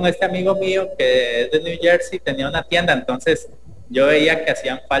 Luego con este amigo mío que es de New Jersey, tenía una tienda, entonces yo veía que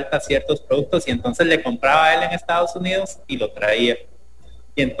hacían falta ciertos productos y entonces le compraba a él en Estados Unidos y lo traía.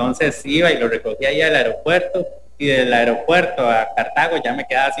 Y entonces iba y lo recogía ahí al aeropuerto, y del aeropuerto a Cartago ya me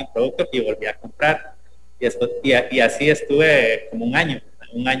quedaba sin productos y volví a comprar. Y así estuve como un año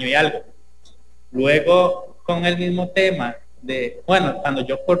y algo. Luego con el mismo tema cuando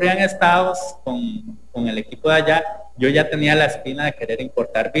yo corría en Estados con el equipo de allá, yo ya tenía la espina de querer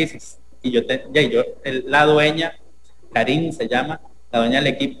importar bicis. Y la dueña, Karin se llama, la dueña del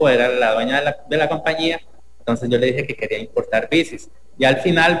equipo, era la dueña de la compañía, entonces yo le dije que quería importar bicis. Y al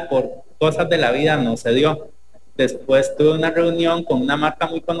final, por cosas de la vida, no se dio. Después tuve una reunión con una marca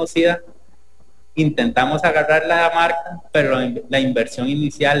muy conocida, intentamos agarrar la marca, pero la inversión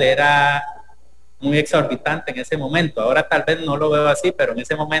inicial era muy exorbitante en ese momento. Ahora tal vez no lo veo así, pero en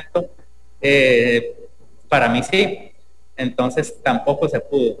ese momento para mí sí. Entonces tampoco se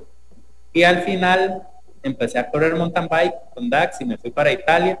pudo. Y al final empecé a correr mountain bike con Dax y me fui para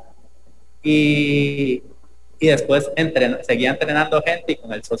Italia. Y después seguía entrenando gente, y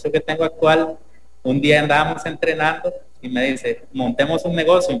con el socio que tengo actual, un día andábamos entrenando y me dice, montemos un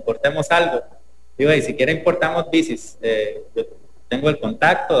negocio, importemos algo. Digo, y si quiere importamos bicis. Yo tengo el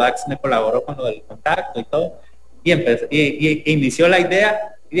contacto, Dax me colaboró con lo del contacto y todo, y inició la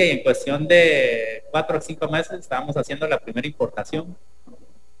idea, y en cuestión de 4 o 5 meses estábamos haciendo la primera importación,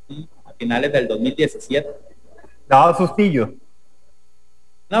 a finales del 2017. ¿Daba sustillo?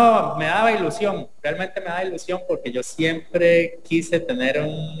 No, me daba ilusión, realmente me daba ilusión, porque yo siempre quise tener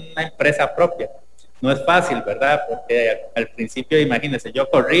una empresa propia. No es fácil, ¿verdad? Porque al principio, imagínense, yo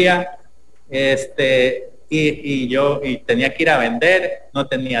corría, y tenía que ir a vender, no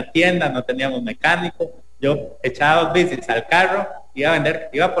tenía tienda, no teníamos mecánico, yo echaba 2 bicis al carro, iba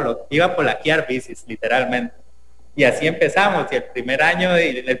a polaquear bicis, literalmente. Y así empezamos, y el primer año,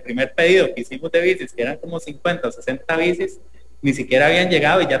 el primer pedido que hicimos de bicis, que eran como 50 o 60 bicis, ni siquiera habían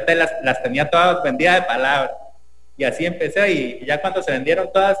llegado y ya las tenía todas vendidas de palabra. Y así empecé, y ya cuando se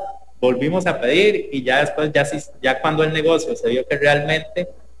vendieron todas, volvimos a pedir, y ya después, ya cuando el negocio se vio que realmente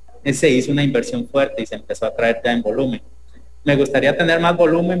se hizo una inversión fuerte y se empezó a traer ya en volumen. Me gustaría tener más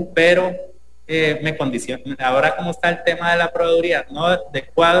volumen, pero me condiciona. Ahora como está el tema de la proveeduría, no de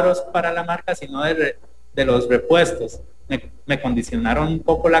cuadros para la marca, sino de los repuestos, me condicionaron un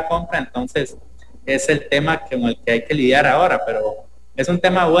poco la compra, entonces es el tema con el que hay que lidiar ahora, pero es un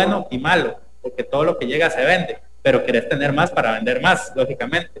tema bueno y malo, porque todo lo que llega se vende, pero querés tener más para vender más,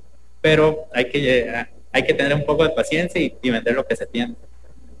 lógicamente, pero hay que tener un poco de paciencia y vender lo que se tiene.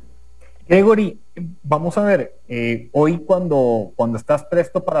 Gregory, vamos a ver, hoy cuando estás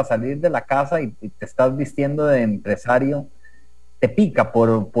presto para salir de la casa y te estás vistiendo de empresario, te pica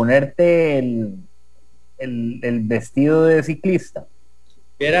por ponerte el vestido de ciclista.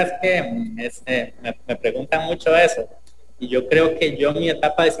 Vieras que me preguntan mucho eso, y yo creo que yo mi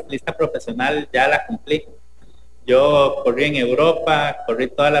etapa de ciclista profesional ya la cumplí. Yo corrí en Europa, corrí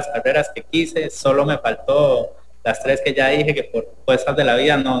todas las carreras que quise, solo me faltó las 3 que ya dije que por cosas de la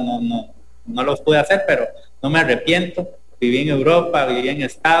vida no los pude hacer, pero no me arrepiento. Viví en Europa, viví en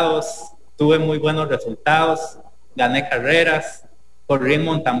Estados, tuve muy buenos resultados, gané carreras, corrí en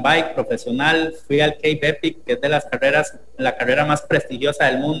mountain bike profesional, fui al Cape Epic, que es de la carrera más prestigiosa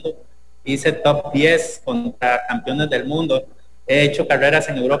del mundo, hice top 10 contra campeones del mundo, he hecho carreras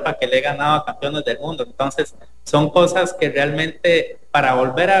en Europa que le he ganado a campeones del mundo. Entonces son cosas que realmente, para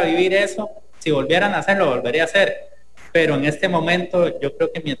volver a vivir eso, si volvieran a hacerlo, volvería a hacer, pero en este momento yo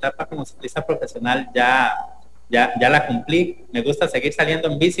creo que mi etapa como ciclista profesional ya la cumplí. Me gusta seguir saliendo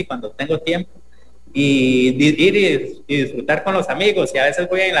en bici cuando tengo tiempo, y ir y disfrutar con los amigos, y a veces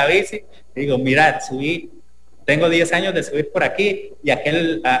voy en la bici y digo, mira, tengo 10 años de subir por aquí y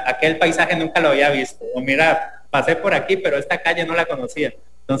aquel paisaje nunca lo había visto, o mira, pasé por aquí pero esta calle no la conocía.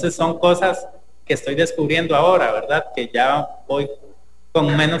 Entonces son cosas que estoy descubriendo ahora, ¿verdad? Que ya voy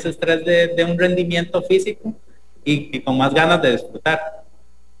con menos estrés de un rendimiento físico y con más ganas de disfrutar.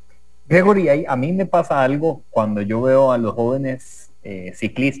 Gregory, a mí me pasa algo cuando yo veo a los jóvenes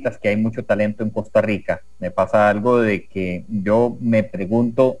ciclistas, que hay mucho talento en Costa Rica. Me pasa algo de que yo me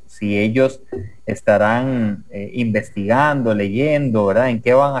pregunto si ellos estarán investigando, leyendo, ¿verdad? ¿En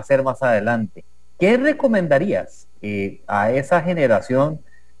qué van a hacer más adelante? ¿Qué recomendarías a esa generación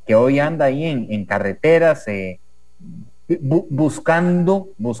que hoy anda ahí en carreteras, buscando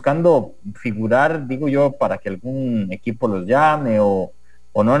figurar, digo yo, para que algún equipo los llame o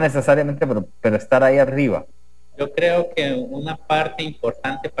no necesariamente, pero estar ahí arriba? Yo creo que una parte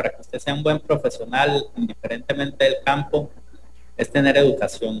importante para que usted sea un buen profesional, indiferentemente del campo, es tener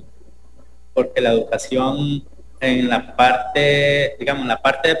educación, porque la educación en la parte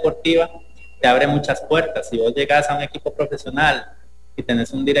deportiva te abre muchas puertas. Si vos llegas a un equipo profesional y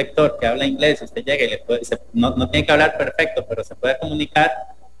tenés un director que habla inglés y usted llega y no tiene que hablar perfecto, pero se puede comunicar,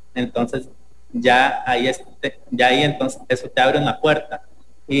 entonces ya ahí entonces eso te abre una puerta.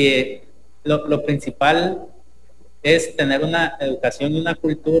 Y lo principal es tener una educación y una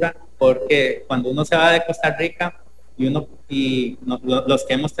cultura, porque cuando uno se va de Costa Rica los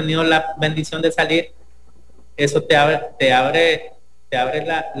que hemos tenido la bendición de salir, eso te abre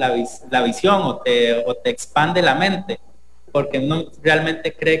la visión o te expande la mente, porque uno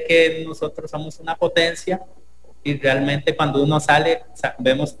realmente cree que nosotros somos una potencia, y realmente cuando uno sale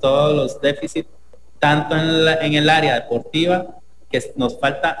vemos todos los déficits, tanto en el área deportiva, que nos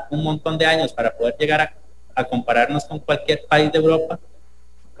falta un montón de años para poder llegar a compararnos con cualquier país de Europa,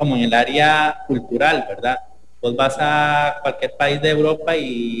 como en el área cultural, ¿verdad? Vos vas a cualquier país de Europa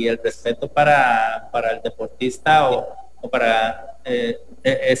y el respeto para el deportista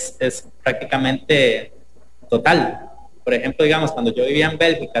es prácticamente total. Por ejemplo, digamos, cuando yo vivía en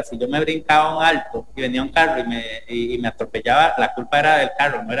Bélgica, si yo me brincaba un alto y venía un carro y me atropellaba, la culpa era del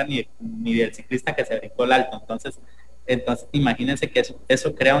carro, no era ni del ciclista que se brincó el alto. Entonces imagínense que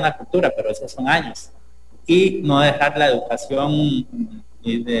eso crea una cultura, pero esos son años. Y no dejar la educación,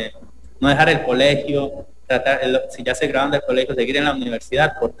 no dejar el colegio, si ya se graduan del colegio, seguir en la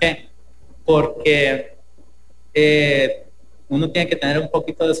universidad. ¿Por qué? Porque uno tiene que tener un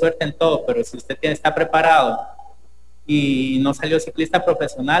poquito de suerte en todo, pero si usted está preparado y no salió ciclista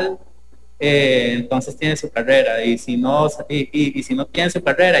profesional, entonces tiene su carrera, y si no tiene su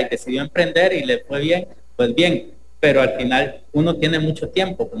carrera y decidió emprender y le fue bien, pues bien, pero al final uno tiene mucho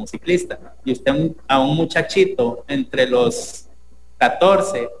tiempo como ciclista, y usted a un muchachito entre los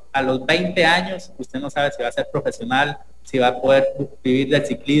 14 a los 20 años usted no sabe si va a ser profesional, si va a poder vivir del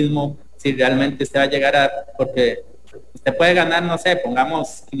ciclismo, si realmente usted va a llegar a, porque usted puede ganar, no sé,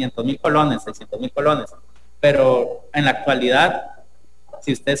 pongamos 500,000 colones, 600,000 colones, pero en la actualidad,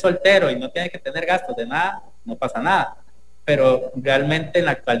 si usted es soltero y no tiene que tener gastos de nada, no pasa nada, pero realmente en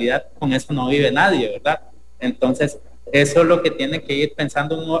la actualidad con eso no vive nadie, ¿verdad? Entonces, eso es lo que tiene que ir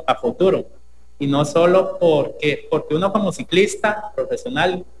pensando uno a futuro, y no solo porque uno como ciclista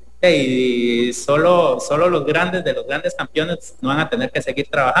profesional, y solo los grandes de los grandes campeones no van a tener que seguir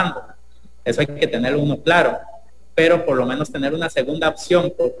trabajando, eso hay que tenerlo uno claro, pero por lo menos tener una segunda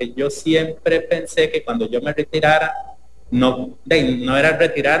opción, porque yo siempre pensé que cuando yo me retirara, no era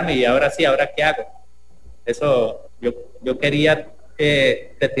retirarme y ahora sí, ahora qué hago. Eso, yo quería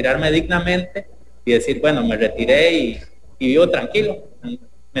retirarme dignamente y decir, bueno, me retiré y vivo tranquilo.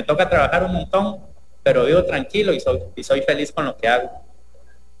 Me toca trabajar un montón, pero vivo tranquilo y soy feliz con lo que hago.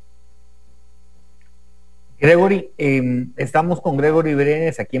 Gregory, estamos con Gregory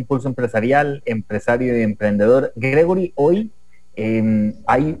Brenes aquí en Pulso Empresarial, empresario y emprendedor. Gregory, hoy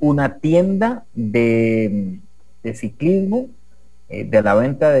hay una tienda de ciclismo, de la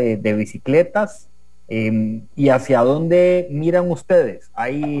venta de bicicletas, y hacia dónde miran ustedes.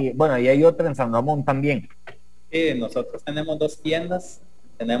 Y hay otra en San Ramón también. Sí, nosotros tenemos 2 tiendas,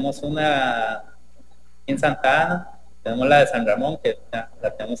 tenemos una en Santa Ana, tenemos la de San Ramón, que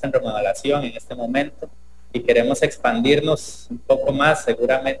la tenemos en remodelación en este momento, y queremos expandirnos un poco más,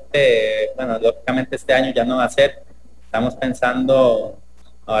 seguramente, bueno, lógicamente este año ya no va a ser, estamos pensando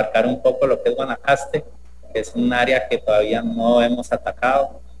abarcar un poco lo que es Guanacaste, que es un área que todavía no hemos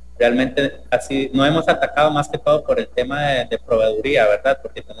atacado, realmente así no hemos atacado más que todo por el tema de proveeduría, ¿verdad?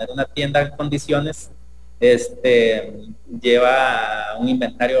 Porque tener una tienda en condiciones lleva un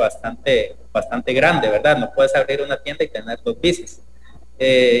inventario bastante grande, ¿verdad? No puedes abrir una tienda y tener 2 bicis.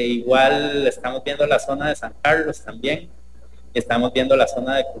 Igual estamos viendo la zona de San Carlos también, estamos viendo la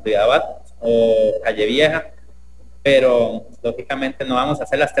zona de Curridabat o Calle Vieja, pero lógicamente no vamos a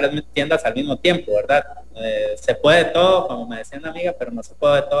hacer las 3 tiendas al mismo tiempo, ¿verdad? Se puede todo, como me decía una amiga, pero no se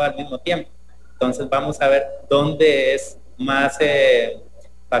puede todo al mismo tiempo. Entonces vamos a ver dónde es más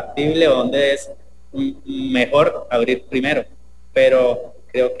factible o dónde es mejor abrir primero. Pero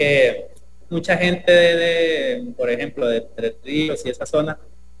creo que mucha gente por ejemplo, de Tres Ríos y esa zona,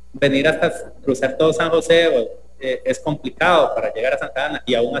 venir hasta cruzar todo San José es complicado para llegar a Santa Ana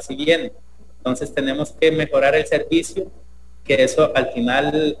y aún así viene. Entonces tenemos que mejorar el servicio, que eso al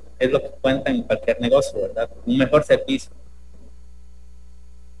final es lo que cuenta en cualquier negocio, ¿verdad? Un mejor servicio.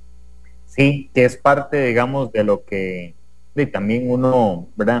 Sí, que es parte, digamos, de lo que también uno,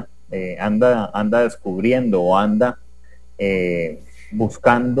 ¿verdad? Anda descubriendo o anda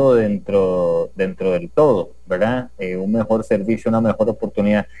buscando dentro del todo, ¿verdad? Un mejor servicio, una mejor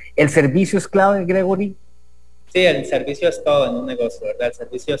oportunidad. ¿El servicio es clave, Gregory? Sí, el servicio es todo en un negocio, ¿verdad? El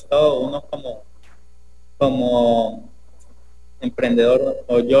servicio es todo. Uno como emprendedor,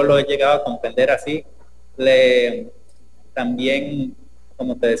 o yo lo he llegado a comprender así, también,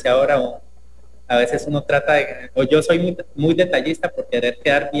 como te decía ahora, a veces uno trata o yo soy muy, muy detallista por querer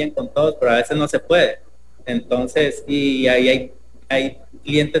quedar bien con todos, pero a veces no se puede. Entonces, y ahí hay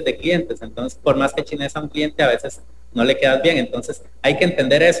clientes de clientes, entonces por más que chines a un cliente, a veces no le quedas bien, entonces hay que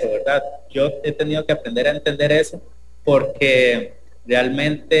entender eso, ¿verdad? Yo he tenido que aprender a entender eso porque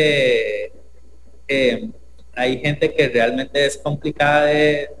realmente hay gente que realmente es complicada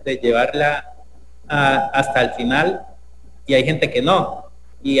de llevarla hasta el final y hay gente que no,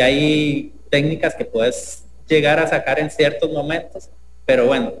 y hay técnicas que puedes llegar a sacar en ciertos momentos, pero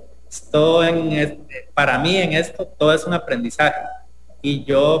bueno, para mí en esto todo es un aprendizaje, y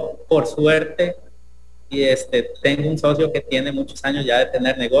yo por suerte tengo un socio que tiene muchos años ya de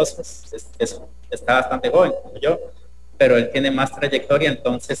tener negocios, está bastante joven como yo, pero él tiene más trayectoria,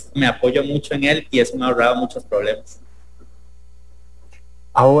 entonces me apoyo mucho en él y eso me ha ahorrado muchos problemas.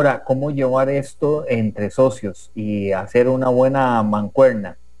 Ahora, ¿cómo llevar esto entre socios y hacer una buena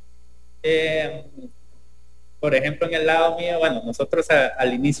mancuerna? Por ejemplo, en el lado mío, bueno, nosotros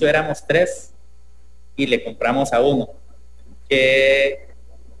al inicio éramos 3 y le compramos a uno que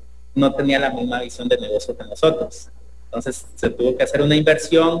no tenía la misma visión de negocio que nosotros. Entonces se tuvo que hacer una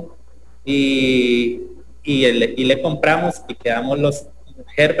inversión y le compramos y quedamos los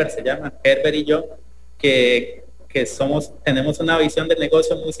Herbert, se llama Herbert y yo, que tenemos una visión de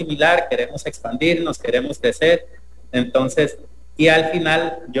negocio muy similar, queremos expandirnos, queremos crecer. Entonces, y al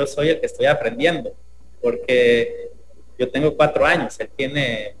final yo soy el que estoy aprendiendo, porque yo tengo 4 años, él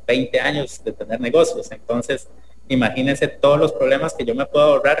tiene 20 años de tener negocios, entonces imagínense todos los problemas que yo me puedo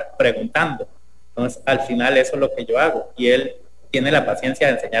ahorrar preguntando. Entonces, al final eso es lo que yo hago, y él tiene la paciencia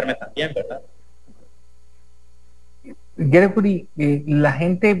de enseñarme también, ¿verdad? Gregory, la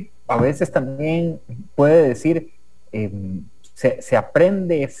gente a veces también puede decir, se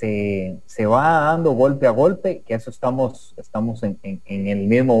aprende, se va dando golpe a golpe, que eso estamos en el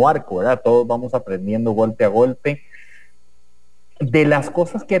mismo barco, ¿verdad? Todos vamos aprendiendo golpe a golpe. De las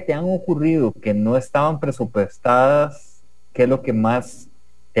cosas que te han ocurrido que no estaban presupuestadas, ¿qué es lo que más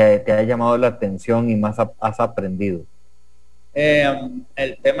te ha llamado la atención y más has aprendido?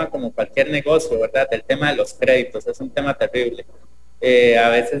 El tema, como cualquier negocio, ¿verdad? El tema de los créditos es un tema terrible. A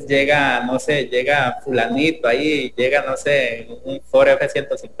veces llega fulanito ahí, llega, no sé, un Ford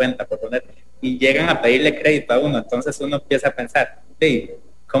F-150, por poner, y llegan a pedirle crédito a uno. Entonces uno empieza a pensar, sí,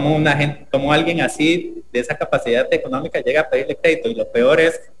 ¿cómo alguien así, de esa capacidad económica, llega a pedirle crédito? Y lo peor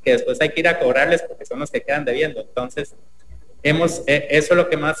es que después hay que ir a cobrarles porque son los que quedan debiendo. Entonces, eso es lo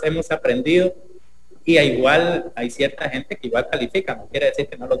que más hemos aprendido. Y igual hay cierta gente que igual califica, no quiere decir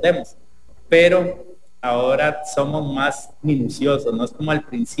que no los demos, pero ahora somos más minuciosos, no es como al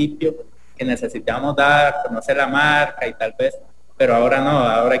principio que necesitamos conocer la marca y tal vez, pero ahora no,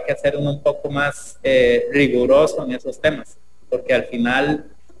 ahora hay que hacer uno un poco más riguroso en esos temas, porque al final,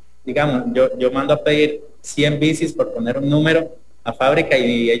 digamos, yo mando a pedir 100 bicis, por poner un número, a fábrica,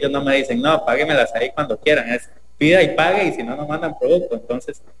 y ellos no me dicen, no, páguemelas ahí cuando quieran, es pida y pague, y si no, no mandan producto.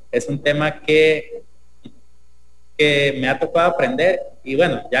 Entonces es un tema que me ha tocado aprender, y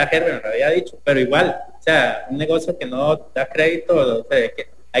bueno, ya Herbert me lo había dicho, pero igual, o sea, un negocio que no da crédito, o sea, que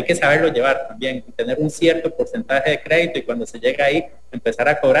hay que saberlo llevar también, tener un cierto porcentaje de crédito, y cuando se llega ahí, empezar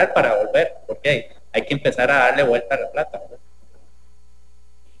a cobrar para volver, porque hay que empezar a darle vuelta a la plata, ¿verdad?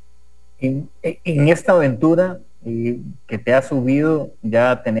 En esta aventura que te has subido,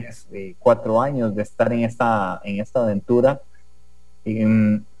 ya tenés 4 años de estar en esta aventura,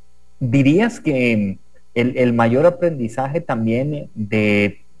 ¿dirías que el mayor aprendizaje también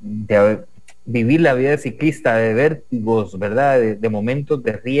de vivir la vida de ciclista, de vértigos, ¿verdad? De momentos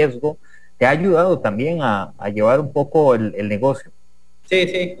de riesgo, te ha ayudado también a llevar un poco el negocio?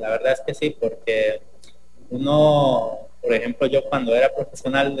 Sí, la verdad es que sí, porque uno, por ejemplo, yo cuando era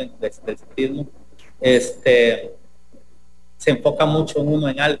profesional del ciclismo, se enfoca mucho uno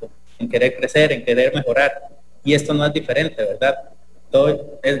en algo, en querer crecer, en querer mejorar, y esto no es diferente, ¿verdad?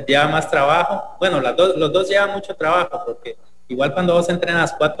 Todo lleva más trabajo. Bueno, los dos llevan mucho trabajo, porque igual cuando vos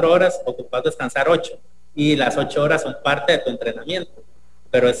entrenas 4 horas, ocupas descansar 8, y las 8 horas son parte de tu entrenamiento,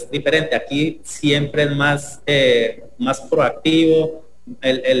 pero es diferente. Aquí siempre es más proactivo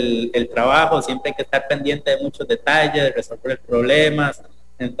el trabajo, siempre hay que estar pendiente de muchos detalles, de resolver problemas.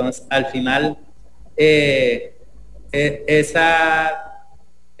 Entonces, al final, esa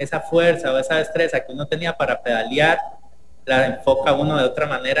fuerza o esa destreza que uno tenía para pedalear, la enfoca uno de otra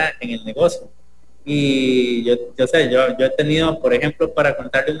manera en el negocio. Y yo he tenido, por ejemplo, para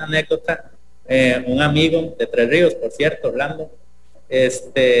contarle una anécdota, un amigo de Tres Ríos, por cierto, Orlando,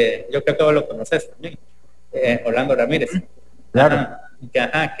 yo creo que vos lo conoces también, Orlando Ramírez. Claro.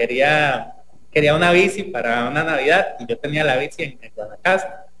 Quería una bici para una Navidad, y yo tenía la bici en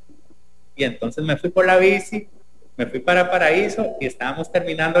Guanacaste, y entonces me fui por la bici, me fui para Paraíso, y estábamos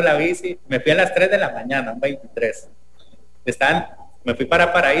terminando la bici, me fui a las 3 de la mañana, un 23. Me fui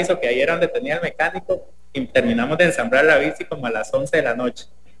para Paraíso, que ahí era donde tenía el mecánico, y terminamos de ensamblar la bici como a las 11 de la noche,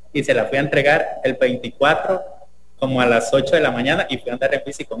 y se la fui a entregar el 24 como a las 8 de la mañana, y fui a andar en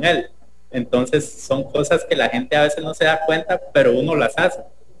bici con él. Entonces son cosas que la gente a veces no se da cuenta, pero uno las hace,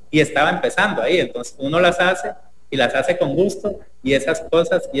 y estaba empezando ahí, entonces uno las hace y las hace con gusto, y esas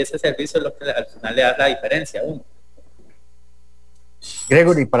cosas y ese servicio es lo que al final le da la diferencia a uno.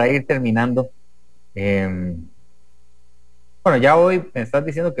 Gregory, para ir terminando, bueno, ya hoy me estás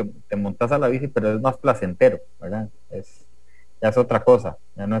diciendo que te montas a la bici, pero es más placentero, ¿verdad? Ya es otra cosa,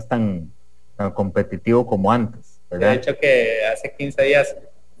 ya no es tan competitivo como antes, ¿verdad? De hecho, que hace 15 días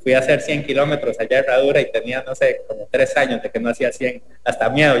fui a hacer 100 kilómetros allá en Herradura, y tenía, no sé, como 3 años de que no hacía 100, hasta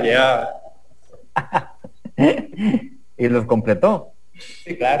miedo llevaba. ¿Y los completó?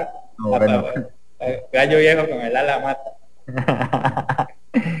 Sí, claro. No, bueno. Gallo viejo con el ala mata.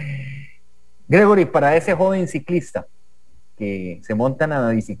 Gregory, para ese joven ciclista que se monta en la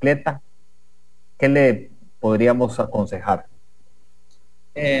bicicleta, ¿qué le podríamos aconsejar?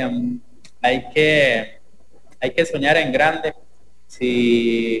 Hay que soñar en grande.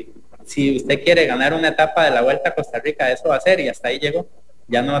 Si usted quiere ganar una etapa de la Vuelta a Costa Rica, eso va a ser, y hasta ahí llegó.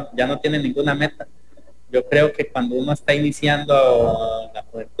 Ya no tiene ninguna meta. Yo creo que cuando uno está iniciando la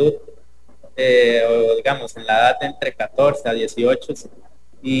juventud, o digamos en la edad de entre 14 a 18,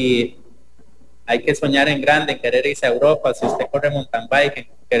 y hay que soñar en grande, en querer irse a Europa. Si usted corre mountain bike,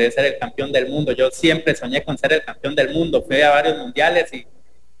 querer ser el campeón del mundo. Yo siempre soñé con ser el campeón del mundo, fui a varios mundiales y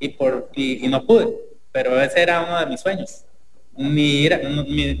no pude, pero ese era uno de mis sueños. Mis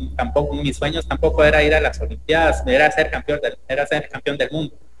sueños tampoco era ir a las Olimpiadas, era ser campeón del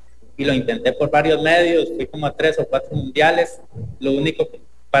mundo. Y lo intenté por varios medios, fui como a 3 o 4 mundiales. Lo único que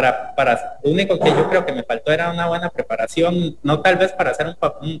yo creo que me faltó era una buena preparación, no tal vez para ser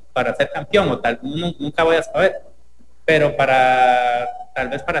campeón, o nunca voy a saber, pero tal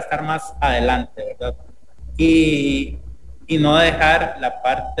vez para estar más adelante, ¿verdad? Y no dejar la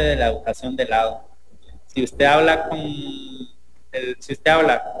parte de la educación de lado. Si usted habla con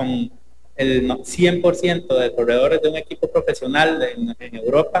el 100% de corredores de un equipo profesional en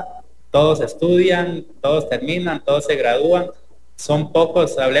Europa, todos estudian, todos terminan, todos se gradúan. Son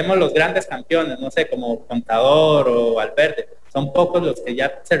pocos, hablemos los grandes campeones, no sé, como Contador o Valverde, son pocos los que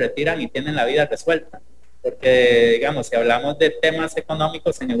ya se retiran y tienen la vida resuelta. Porque, digamos, si hablamos de temas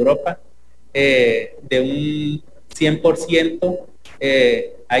económicos en Europa, de un 100%,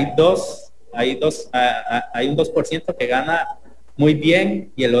 hay un 2% que gana muy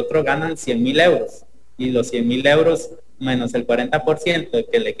bien y el otro ganan 100,000 euros. Y los 100,000 euros menos el 40%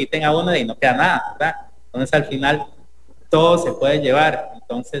 que le quiten a uno y no queda nada, ¿verdad? Entonces, al final, todo se puede llevar.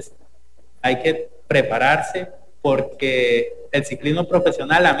 Entonces, hay que prepararse porque el ciclismo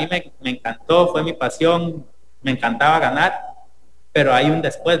profesional a mí me encantó, fue mi pasión, me encantaba ganar, pero hay un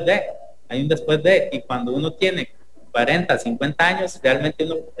después de, y cuando uno tiene 40, 50 años, realmente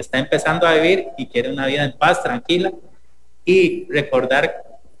uno está empezando a vivir y quiere una vida en paz, tranquila, y recordar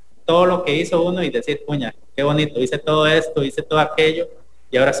todo lo que hizo uno y decir, puña, qué bonito, hice todo esto, hice todo aquello,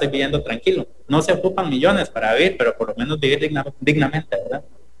 y ahora estoy viviendo tranquilo. No se ocupan millones para vivir, pero por lo menos vivir dignamente, ¿verdad?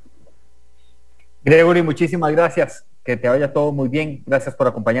 Gregory, muchísimas gracias. Que te vaya todo muy bien. Gracias por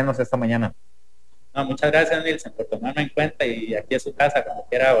acompañarnos esta mañana. No, muchas gracias, Nilsen, por tomarme en cuenta y aquí es su casa cuando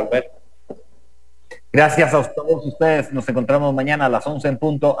quiera volver. Gracias a todos ustedes. Nos encontramos mañana a las 11 en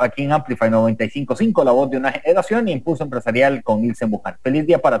punto aquí en Amplify 95.5, la voz de una generación y Impulso Empresarial con Nilsen Buján. Feliz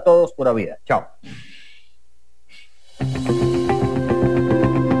día para todos, pura vida. Chao.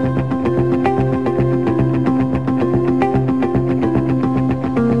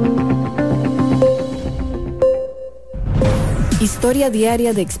 Historia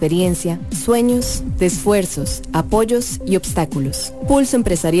diaria de experiencia, sueños, de esfuerzos, apoyos y obstáculos. Pulso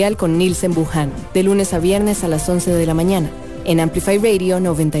Empresarial con Nilsen Buján, de lunes a viernes a las 11 de la mañana, en Amplify Radio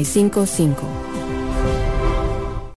 95.5.